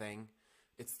something.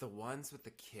 It's the ones with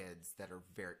the kids that are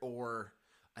or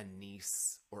a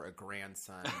niece or a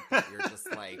grandson that you're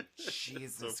just like,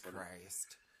 Jesus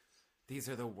Christ. these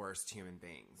are the worst human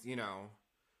beings, you know?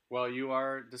 Well, you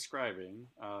are describing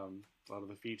a lot of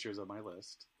the features of my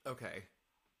list. Okay.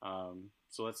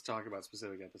 So let's talk about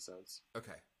specific episodes.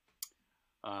 Okay.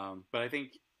 But I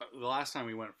think the last time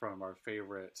we went from our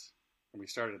favorite, and we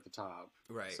started at the top.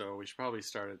 Right. So we should probably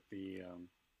start at the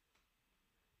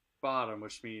bottom,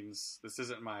 which means this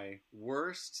isn't my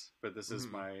worst, but this is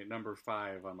my number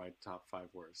 5 on my top 5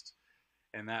 worst.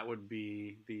 And that would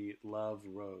be the Love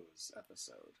Rose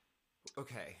episode.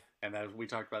 Okay. And that we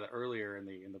talked about it earlier in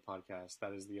the podcast.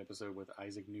 That is the episode with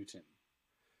Isaac Newton,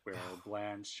 where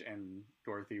Blanche and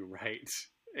Dorothy write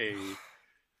a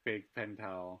fake pen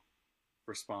pal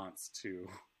response to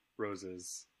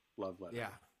Rose's love letter. Yeah.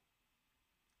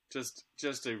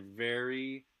 Just a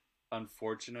very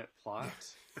unfortunate plot.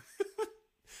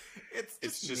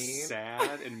 It's just mean.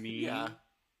 sad and mean. Yeah.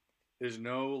 There's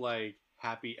no like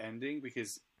happy ending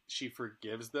because she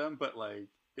forgives them, but like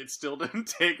it still doesn't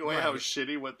take away how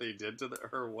shitty what they did to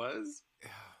her was.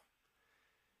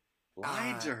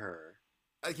 Lied to her.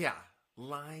 Yeah,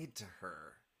 lied to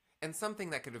her. And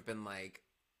something that could have been like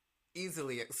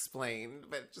easily explained,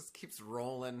 but it just keeps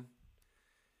rolling.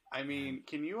 I mean,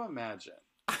 can you imagine?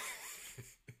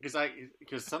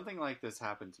 Because something like this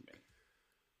happened to me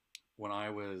when I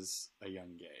was a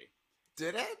young gay.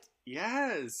 Did it?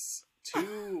 Yes.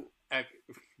 Two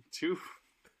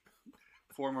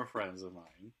former friends of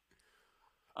mine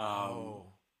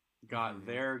got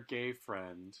their gay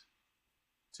friend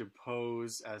to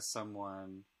pose as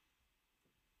someone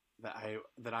that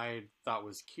I thought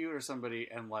was cute or somebody,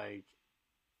 and like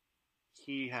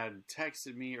he had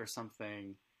texted me or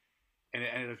something, and it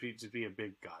ended up to be a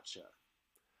big gotcha.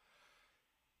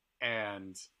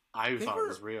 And I thought it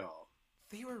was real.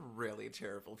 They were really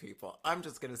terrible people. I'm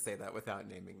just going to say that without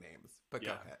naming names, but go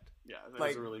ahead. Yeah, that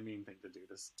was a really mean thing to do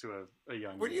to a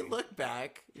young When gay. you look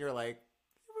back, you're like,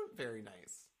 they weren't very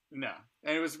nice. No.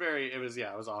 And it was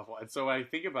awful. And so I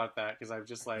think about that because I'm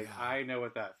just like, I know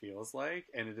what that feels like,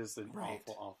 and it is an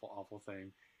awful, awful, awful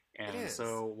thing. And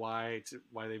so why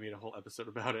they made a whole episode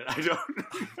about it, I don't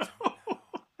know.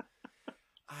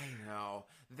 I know.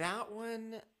 That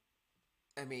one,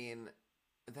 I mean,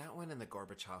 that one and the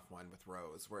Gorbachev one with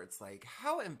Rose, where it's like,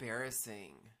 how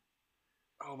embarrassing.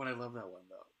 Oh, but I love that one,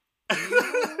 though.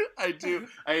 I do.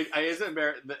 I is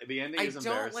embarrassed. The ending is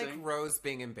embarrassing. I don't like Rose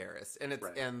being embarrassed, and it's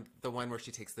and the one where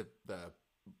she takes the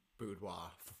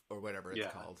boudoir or whatever it's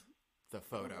called, the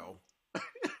photo.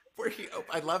 Where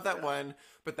I love that one,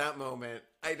 but that moment,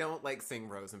 I don't like seeing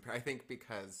Rose I think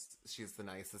because she's the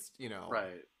nicest, you know.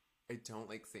 Right. I don't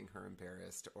like seeing her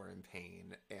embarrassed or in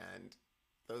pain, and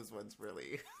those ones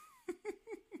really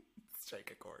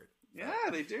strike a chord. Yeah,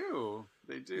 they do.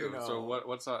 They do. You know, so what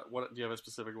do you have a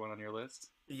specific one on your list?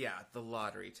 Yeah, the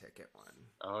lottery ticket one.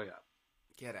 Oh yeah.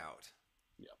 Get Out.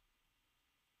 Yep.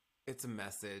 It's a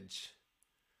message.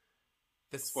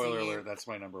 Spoiler alert, that's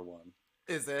my number 1.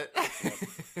 Is it?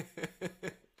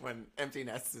 Yep. When Empty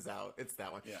Nest is out, it's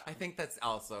that one. Yeah. I think that's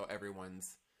also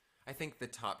everyone's. I think the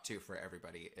top 2 for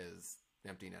everybody is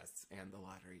Empty Nest and the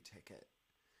lottery ticket.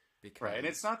 Because... Right, and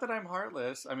it's not that I'm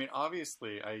heartless. I mean,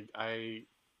 obviously, I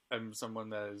am someone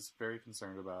that is very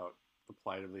concerned about the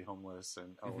plight of the homeless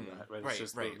and all of that. But it's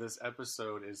just that this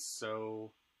episode is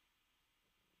so...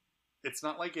 It's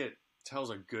not like it tells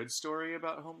a good story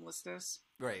about homelessness.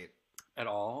 Right. At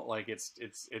all. Like, it's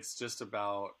just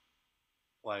about,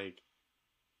 like,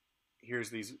 here's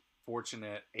these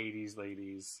fortunate 80s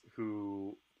ladies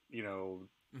who, you know...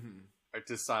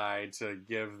 decide to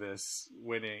give this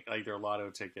winning, like, their lotto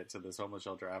ticket to this homeless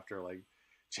shelter after, like,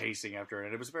 chasing after it.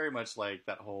 And it was very much like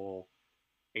that whole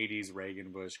 80s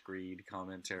Reagan Bush greed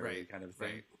commentary kind of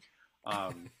thing.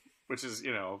 Right. Which is,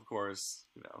 you know, of course,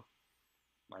 you know,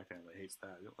 my family hates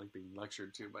that. I don't like being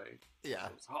lectured to by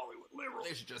those Hollywood liberals.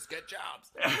 They should just get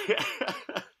jobs.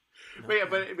 But yeah,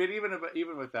 but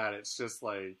even with that, it's just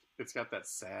like, it's got that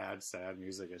sad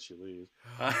music as she leaves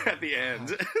at the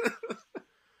end.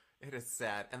 It is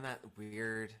sad. And that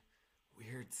weird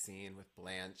scene with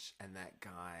Blanche and that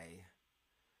guy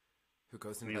who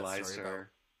goes into that story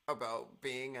about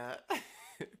being a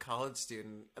college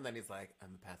student. And then he's like,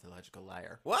 I'm a pathological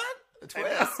liar. What? A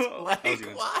twist? Like,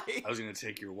 why? I was going to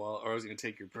take your wallet, or I was going to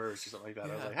take your purse or something like that.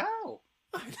 Yeah. I was like, how?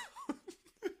 I know.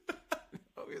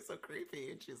 Oh, he was so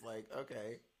creepy. And she's like,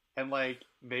 okay. And like,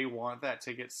 they want that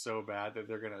ticket so bad that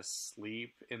they're going to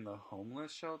sleep in the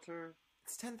homeless shelter.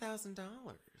 It's $10,000.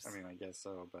 I mean, I guess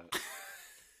so, but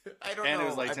I don't know. And it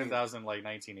was like 10,000, like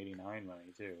 1989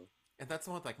 money too. And that's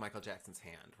the one with like Michael Jackson's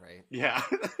hand, right? Yeah.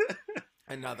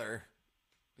 Another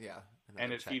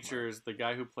and it features the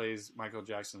guy who plays Michael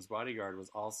Jackson's bodyguard was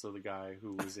also the guy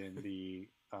who was in the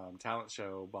talent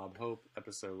show Bob Hope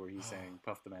episode where he sang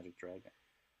Puff the Magic Dragon.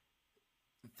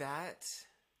 That,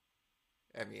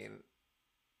 I mean,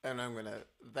 and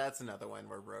that's another one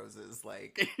where Rose is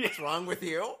like, what's wrong with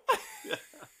you? Yeah.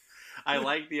 I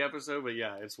like the episode, but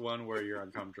yeah, it's one where you're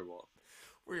uncomfortable.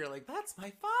 Where you're like, that's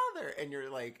my father. And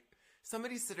you're like,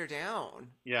 somebody sit her down.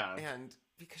 Yeah. And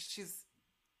because she's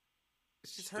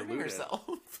hurting herself.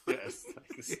 Yes, like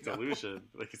this delusion.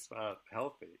 Like it's not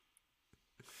healthy.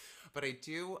 But I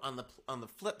do, on the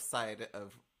flip side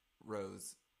of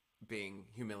Rose being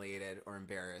humiliated or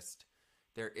embarrassed,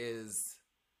 there is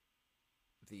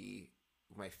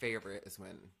my favorite is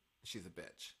when she's a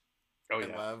bitch. Oh,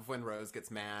 yeah. I love when Rose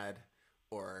gets mad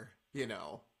or,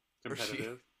 competitive. Or she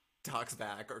talks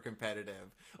back or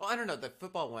competitive. Well, I don't know. The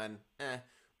football one,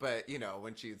 but,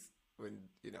 when she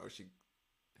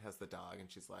has the dog and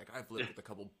she's like, I've lived with a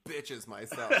couple bitches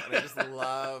myself. And I just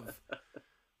love,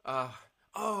 I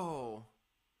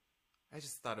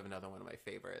just thought of another one of my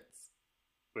favorites.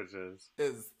 Which is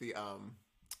the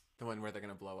one where they're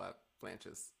going to blow up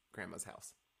Blanche's grandma's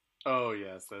house. Oh,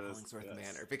 yes. That is. Hollingsworth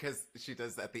Manor. Because she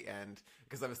does at the end,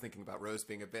 because I was thinking about Rose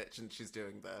being a bitch and she's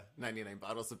doing the 99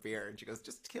 bottles of beer and she goes,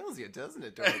 just kills you, doesn't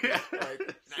it, Dorothy?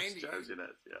 Like, 90. Just drives you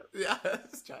nuts, yeah.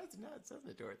 Just drives you nuts, doesn't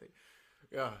it, Dorothy?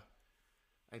 Yeah.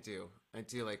 I do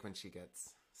like when she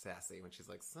gets sassy, when she's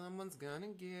like, someone's gonna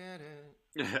get it.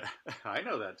 Yeah. I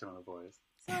know that tone of voice.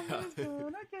 Someone's gonna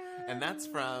get it. And that's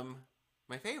from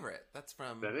my favorite. That's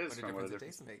from That is What a from Difference What a a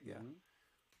Taste Make. Yeah. Mm-hmm.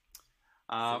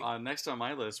 Next on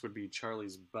my list would be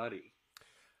Charlie's Buddy.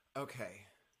 Okay.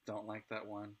 Don't like that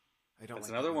one. I don't. That's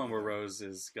like another one either. where Rose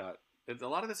has got. A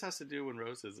lot of this has to do when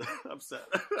Rose is upset.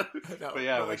 No, but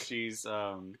yeah, like, when she's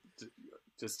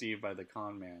deceived by the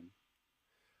con man,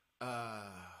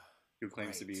 who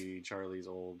claims to be Charlie's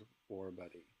old war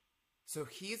buddy. So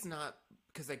he's not,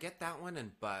 because I get that one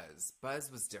and Buzz. Buzz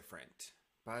was different.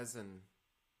 Buzz and.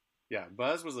 Yeah,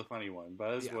 Buzz was a funny one.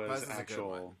 Buzz was an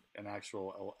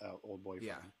actual old boyfriend.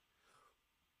 Yeah.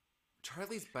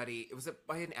 Charlie's Buddy, it was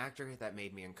by an actor that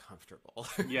made me uncomfortable.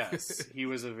 Yes, he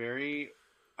was a very.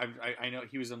 I know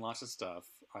he was in lots of stuff.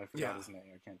 I forgot his name.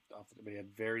 I can't. But he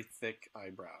had very thick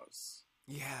eyebrows.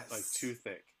 Yes, like too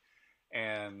thick,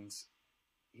 and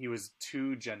he was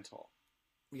too gentle.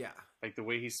 Yeah, like the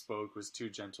way he spoke was too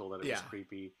gentle that it was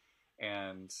creepy,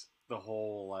 and the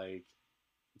whole like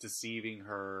deceiving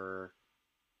her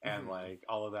and like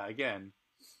all of that again.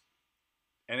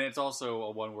 And it's also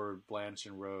a one where Blanche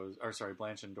and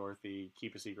Dorothy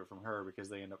keep a secret from her because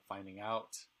they end up finding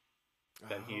out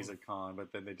that he's a con,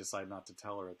 but then they decide not to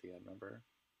tell her at the end, remember?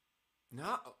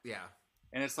 No, yeah.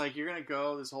 And it's like, you're going to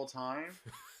go this whole time?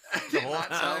 Not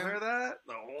tell her that?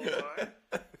 The whole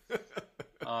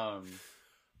time?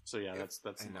 So yeah, that's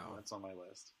on my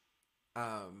list.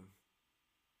 I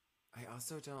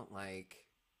also don't like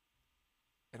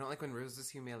when Rose is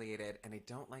humiliated, and I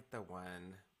don't like the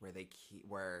one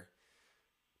where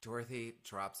Dorothy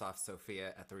drops off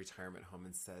Sophia at the retirement home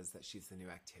and says that she's the new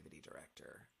activity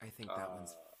director. I think that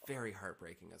one's very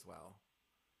heartbreaking as well.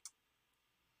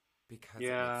 Because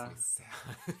it makes me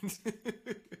sad.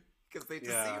 Because they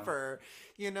deceive her,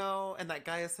 and that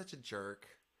guy is such a jerk.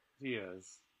 He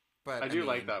is. But I do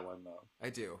like that one, though.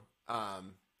 I do.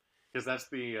 Because that's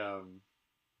the...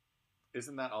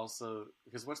 isn't that also...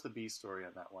 Because what's the B story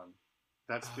on that one?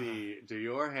 That's the... Do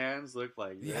your hands look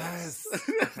like this? Yes!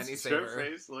 Does your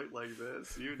face look like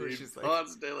this? You need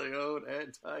Ponce de Leon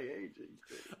anti-aging.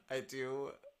 I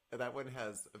do. That one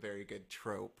has a very good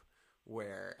trope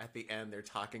where at the end they're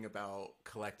talking about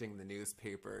collecting the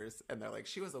newspapers and they're like,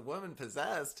 she was a woman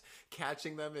possessed,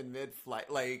 catching them in mid-flight.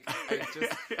 Like, I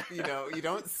just, you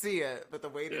don't see it, but the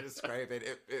way to describe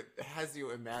it has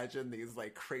you imagine these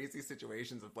like crazy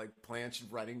situations of like Blanche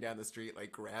running down the street,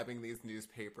 like grabbing these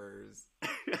newspapers.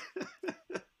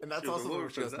 And that's also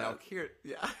where she goes, now here,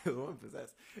 the woman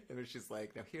possessed. And then she's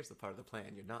like, now here's the part of the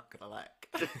plan you're not going to like.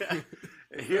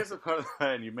 Here's the part of the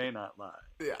plan you may not like.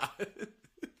 Yeah.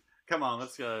 Come on,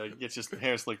 let's get your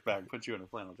hair slicked back and put you in a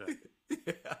flannel jacket.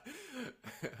 Yeah.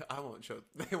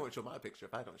 They won't show my picture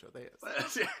if I don't show theirs.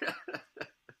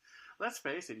 Let's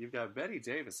face it, you've got Betty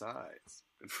Davis eyes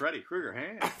and Freddy Krueger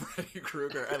hands. Freddy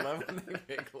Krueger. I love when they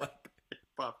make like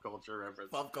pop culture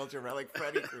reference. Pop culture, like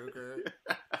Freddy Krueger.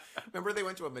 Remember they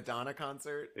went to a Madonna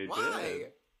concert? They Why?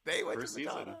 did. They went First to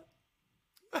Madonna.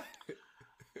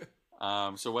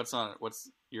 So what's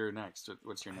your next?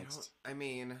 What's your next?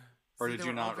 Or did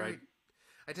you not write?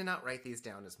 I did not write these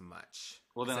down as much.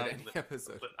 Well, then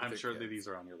I'm sure that these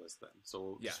are on your list then. So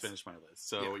we'll just finish my list.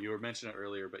 So you were mentioning it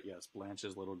earlier, but yes,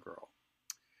 Blanche's little girl.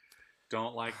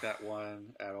 Don't like that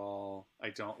one at all. I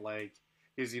don't like.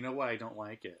 is, you know why I don't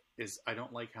like it? Is I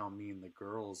don't like how mean the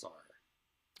girls are.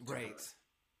 Right.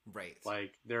 Right.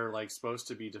 Like, they're, like, supposed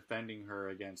to be defending her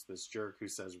against this jerk who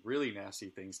says really nasty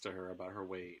things to her about her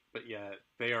weight, but yet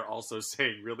they are also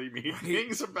saying really mean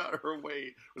things about her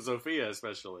weight, with Sophia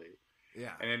especially.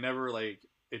 Yeah. And it never, like,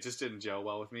 it just didn't gel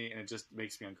well with me, and it just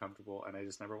makes me uncomfortable, and I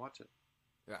just never watch it.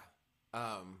 Yeah.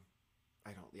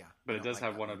 I don't, yeah. But I it don't does like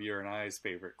have that one of your and I's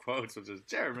favorite quotes, which is,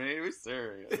 Jeremy, be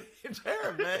serious.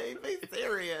 Jeremy, be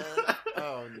serious.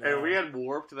 Oh, no. And we had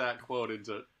warped that quote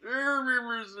into,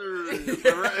 Jeremy, be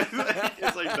serious.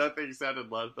 It's like nothing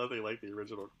sounded nothing like the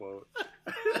original quote.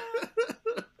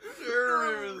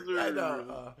 Jeremy, be serious. I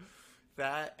know.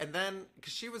 That, and then,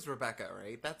 because she was Rebecca,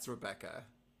 right? That's Rebecca.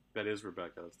 That is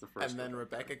Rebecca. That's the first And then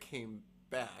Rebecca. Rebecca came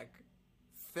back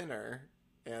thinner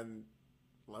and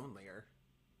lonelier.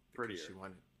 Prettier. She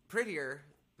wanted prettier,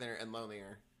 thinner, and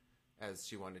lonelier as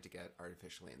she wanted to get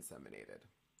artificially inseminated.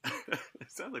 It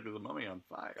sounds like there's a mummy on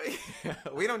fire.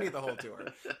 We don't need the whole tour.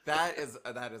 That is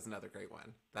another great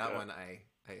one. That one I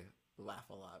laugh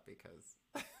a lot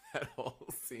because that whole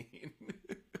scene.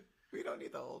 We don't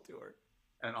need the whole tour.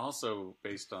 And also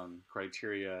based on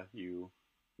criteria you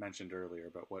mentioned earlier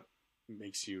about what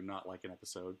makes you not like an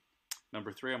episode.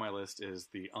 Number 3 on my list is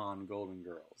the On Golden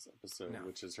Girls episode,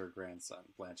 which is her grandson,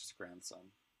 Blanche's grandson.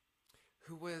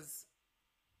 Who was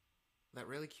that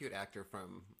really cute actor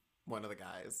from one of the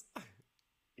guys?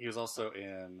 He was also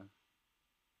in,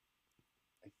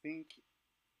 I think,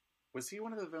 was he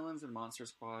one of the villains in Monster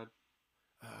Squad?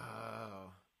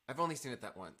 Oh, I've only seen it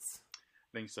that once.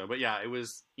 I think so. But yeah, it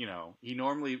was, he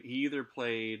either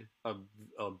played a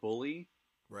bully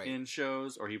in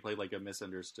shows, or he played like a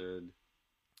misunderstood.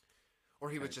 Or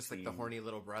he was just like the horny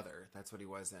little brother. That's what he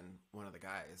was in One of the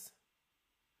Guys.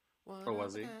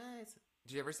 Was he? Guys.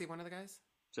 Did you ever see One of the Guys?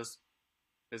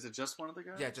 Is it just One of the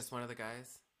Guys? Yeah, just One of the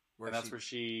Guys. And that's where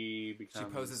she becomes...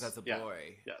 She poses as a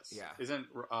boy. Yes. Yeah. Isn't...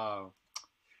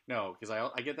 no, because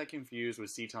I get that confused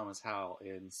with C. Thomas Howell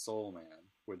in Soul Man,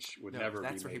 which would never be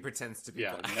made. That's where he pretends to be.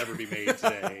 Yeah, would never be made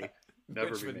today.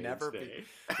 Which would never be.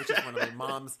 Which is one of my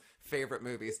mom's favorite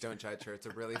movies. Don't judge her. It's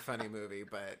a really funny movie,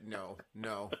 but no,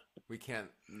 we can't.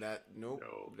 No.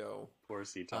 Poor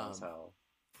C. Thomas Howell.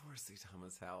 Poor C.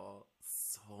 Thomas Howell.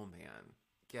 Soul Man,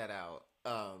 get out.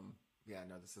 Yeah,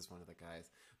 no, this is One of the Guys.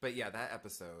 But yeah, that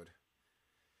episode,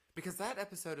 because that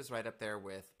episode is right up there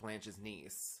with Blanche's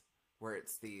niece, where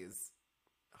it's these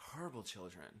horrible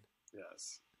children.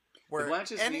 Yes. Where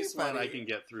Blanche's niece one I can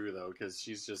get through though, because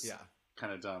she's just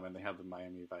kind of dumb, and they have the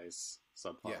Miami Vice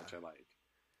subplot, which I like.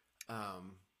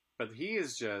 But he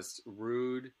is just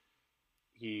rude.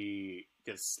 He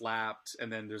gets slapped,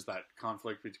 and then there's that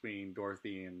conflict between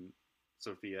Dorothy and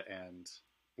Sophia and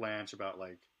Blanche about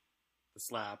like the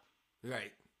slap,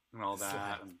 right, and all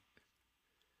that. And,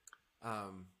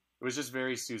 it was just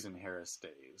very Susan Harris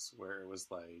days, where it was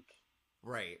like,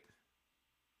 right,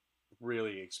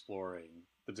 really exploring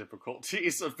the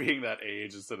difficulties of being that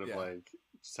age instead of like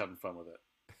just having fun with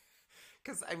it.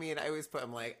 Because I mean, I always put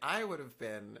him like, I would have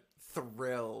been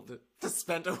thrilled to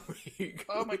spend a week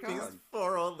with these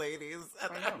 4 old ladies,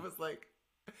 and I was like,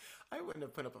 I wouldn't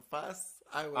have put up a fuss.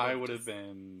 I would have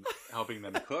been helping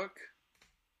them cook.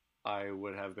 I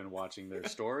would have been watching their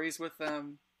stories with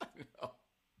them. I know.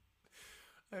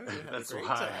 That's why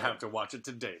I have to watch it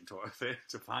today, Dorothy,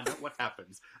 to find out what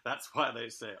happens. That's why they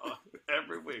say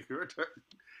every week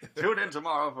tune in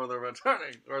tomorrow for the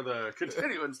returning or the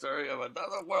continuing story of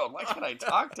another world. Why can't I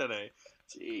talk today?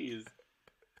 Jeez.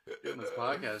 Doing this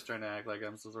podcast trying to act like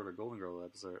I'm some sort of Golden Girl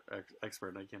expert,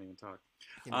 and I can't even talk.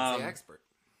 You can say expert.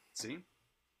 See?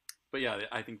 But yeah,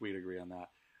 I think we'd agree on that.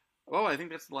 Oh, I think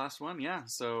that's the last one. Yeah,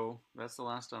 so that's the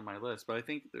last on my list. But I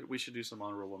think that we should do some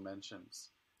honorable mentions.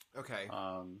 Okay.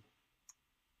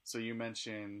 So you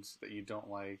mentioned that you don't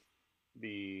like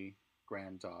the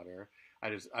granddaughter.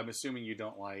 I'm assuming you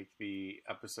don't like the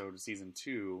episode of season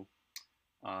 2,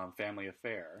 Family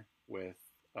Affair, with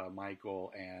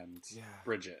Michael and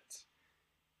Bridget.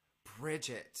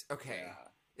 Bridget. Okay. Yeah.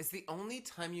 Is the only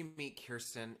time you meet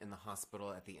Kirsten in the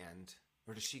hospital at the end,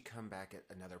 or does she come back at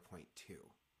another point too?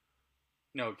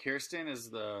 No, Kirsten is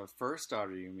the first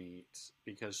daughter you meet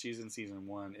because she's in season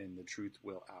 1 in The Truth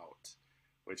Will Out,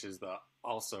 which is the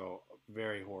also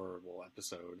very horrible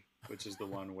episode, which is the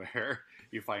one where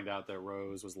you find out that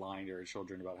Rose was lying to her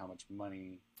children about how much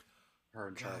money her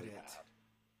and Charlie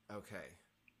had. Okay.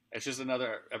 It's just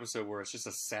another episode where it's just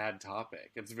a sad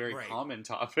topic. It's a very common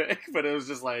topic, but it was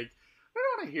just like, I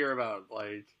don't want to hear about,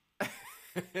 like,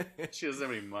 she doesn't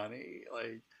have any money,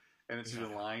 like, and then she's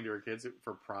been lying to her kids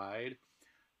for pride.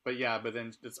 But yeah, but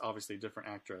then it's obviously a different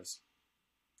actress.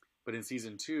 But in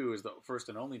season 2 is the first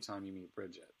and only time you meet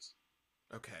Bridget.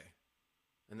 Okay.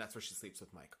 And that's where she sleeps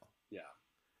with Michael. Yeah.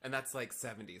 And that's like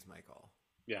 70s Michael.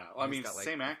 Yeah. Well, I mean, got, like,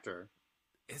 same actor.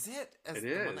 Is it? As It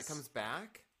the is. one that comes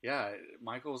back? Yeah.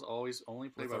 Michael's always only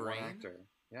played With by one Lorraine? actor.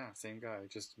 Yeah, same guy.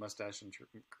 Just mustache and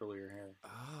curlier hair.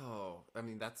 Oh. I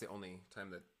mean, that's the only time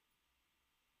that...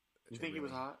 You think he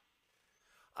was hot?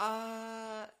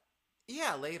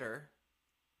 Yeah, later.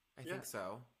 I Yeah. think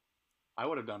so. I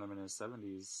would have done him in his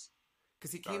 70s.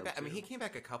 Because he came back... I mean, too. he came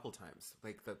back a couple times.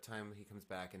 Like, the time he comes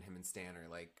back and him and Stan are,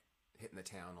 like, hitting the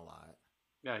town a lot.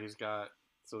 Yeah, he's got...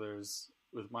 So there's...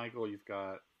 With Michael, you've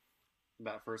got...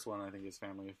 That first one, I think, is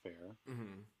Family Affair.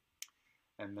 Mm-hmm.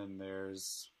 And then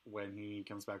there's when he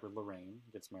comes back with Lorraine,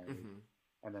 gets married. Mm-hmm.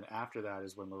 And then after that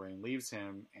is when Lorraine leaves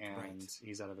him and Right.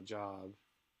 he's out of a job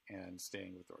and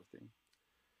staying with Dorothy.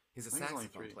 He's a I think there's only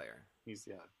saxophone 3. player He's,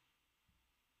 yeah.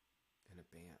 in a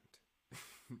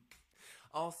band.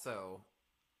 Also,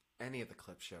 any of the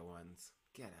clip show ones,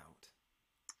 get out.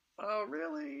 Oh,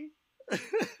 really?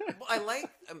 Well, I like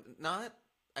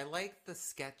I like the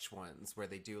sketch ones where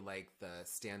they do like the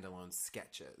standalone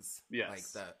sketches. Yes. Like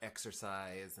the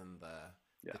exercise and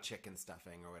the chicken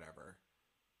stuffing or whatever.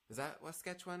 Is that a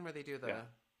sketch one where they do the... Yeah.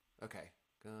 Okay.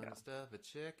 Gonna stuff a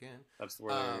chicken. That's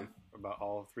where they're about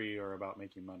all 3 are about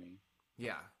making money.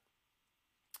 Yeah.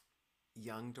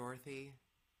 Young Dorothy.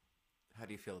 How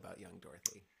do you feel about Young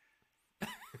Dorothy?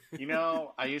 You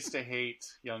know, I used to hate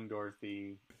Young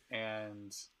Dorothy,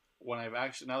 and when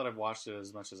now that I've watched it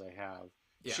as much as I have,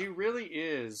 she really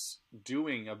is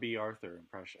doing a B. Arthur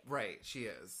impression. Right, she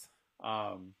is.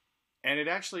 And it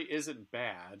actually isn't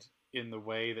bad in the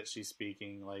way that she's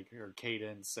speaking, like her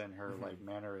cadence and her like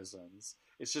mannerisms.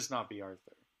 It's just not B.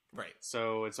 Arthur. Right.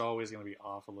 So it's always going to be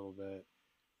off a little bit.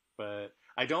 But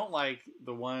I don't like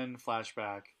the one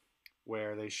flashback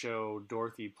where they show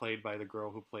Dorothy played by the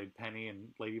girl who played Penny in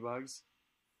Ladybugs.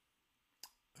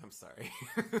 I'm sorry.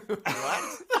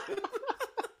 What?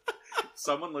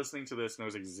 Someone listening to this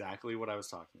knows exactly what I was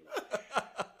talking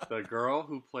about. The girl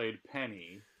who played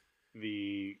Penny,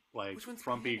 the like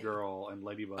frumpy Penny? girl in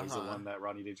Ladybugs, the one that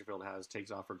Rodney Dangerfield has, takes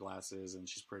off her glasses and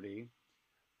she's pretty,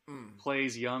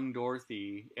 plays young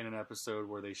Dorothy in an episode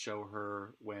where they show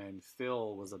her when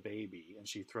Phil was a baby and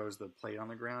she throws the plate on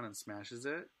the ground and smashes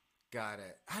it. Got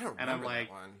it. I don't And I'm remember like,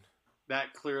 that one.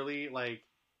 that clearly, like,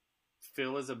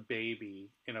 Phil is a baby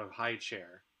in a high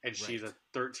chair and she's a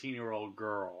 13-year-old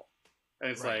girl.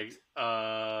 And it's like,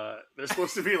 they're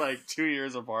supposed to be like 2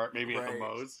 years apart, maybe at the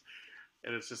most.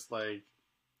 And it's just like,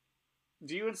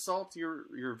 do you insult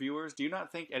your viewers? Do you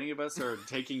not think any of us are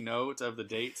taking note of the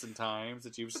dates and times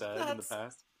that you've said in the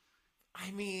past?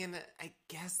 I mean, I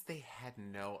guess they had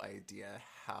no idea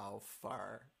how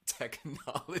far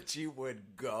technology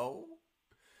would go.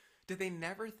 Did they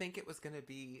never think it was going to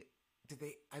be...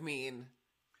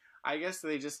 I guess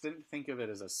they just didn't think of it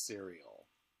as a serial.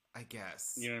 I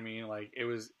guess. You know what I mean? Like, it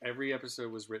was... Every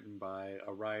episode was written by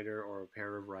a writer or a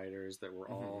pair of writers that were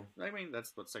all... I mean,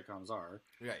 that's what sitcoms are.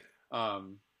 Right.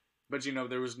 But, you know,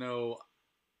 there's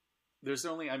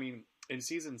only... I mean, in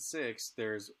season 6,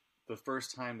 there's the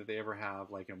first time that they ever have,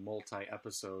 like, a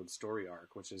multi-episode story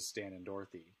arc, which is Stan and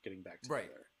Dorothy getting back together.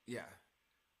 Right. Yeah.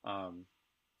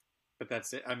 But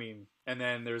that's it. I mean, and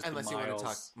then there's Unless the you Miles, want to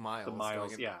talk Miles. the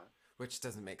Miles, yeah. Which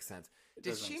doesn't make sense. It Did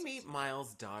does she make meet sense.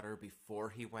 Miles' daughter before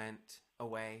he went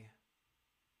away?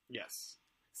 Yes.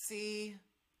 See?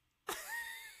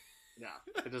 Yeah.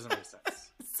 It doesn't make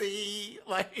sense. See?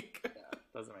 Like... Yeah,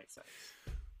 it doesn't make sense.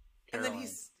 And then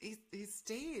Caroline. he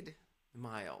stayed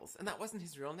Miles, and that wasn't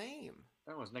his real name.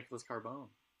 That was Nicholas Carbone.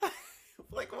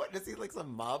 Like, what? Is he like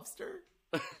some mobster?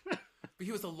 But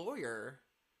he was a lawyer.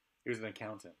 He was an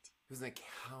accountant. He was an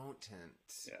accountant.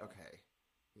 Yeah. Okay.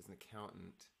 He was an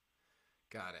accountant.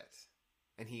 Got it.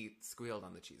 And he squealed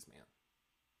on the cheese man.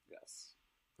 Yes.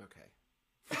 Okay.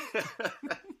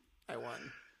 I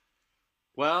won.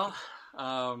 Well,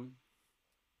 I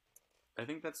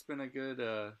think that's been a good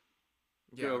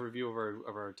overview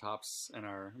of our tops and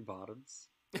our bottoms.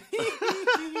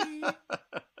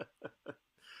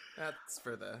 That's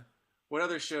for the... What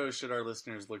other shows should our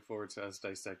listeners look forward to us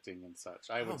dissecting and such?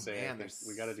 I would say man, I think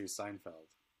we got to do Seinfeld.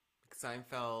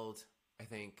 Seinfeld, I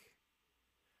think...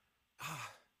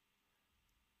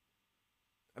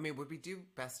 I mean, would we do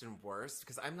best and worst?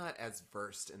 Because I'm not as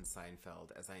versed in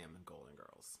Seinfeld as I am in Golden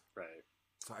Girls. Right.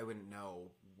 So I wouldn't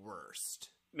know worst.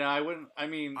 No, I wouldn't. I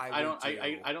mean, I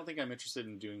don't think I'm interested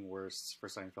in doing worsts for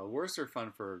Seinfeld. Worsts are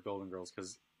fun for Golden Girls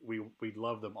because we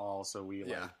love them all, so we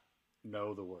like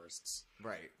know the worsts.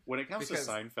 Right. When it comes to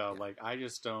Seinfeld, like I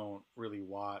just don't really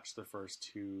watch the first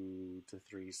 2 to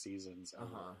 3 seasons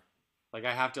ever. Like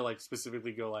I have to like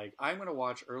specifically go like I'm gonna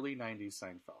watch early '90s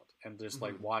Seinfeld and just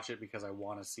like watch it because I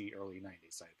want to see early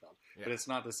 '90s Seinfeld. Yeah. But it's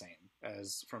not the same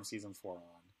as from season 4 on.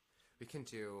 We can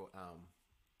do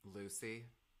Lucy.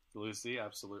 Lucy,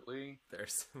 absolutely.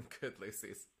 There's some good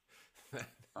Lucy's.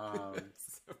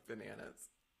 Bananas.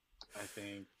 I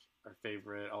think our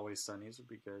favorite Always Sunnies would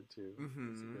be good too.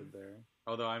 It's good there.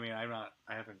 Although I mean, I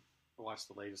haven't watched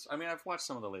the latest. I mean, I've watched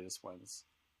some of the latest ones.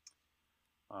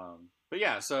 But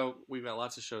yeah, so we've got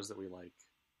lots of shows that we like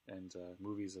and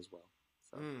movies as well.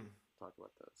 So talk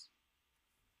about those.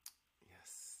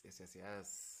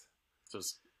 Yes.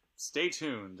 Just stay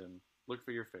tuned and look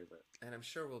for your favorite. And I'm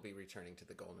sure we'll be returning to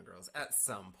the Golden Girls at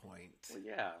some point. Well,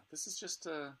 yeah, this is just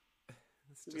a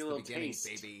little beginning,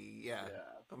 taste. baby. Yeah,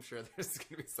 I'm sure there's going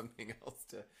to be something else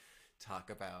to talk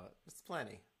about. There's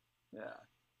plenty. Yeah,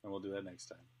 and we'll do that next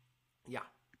time. Yeah.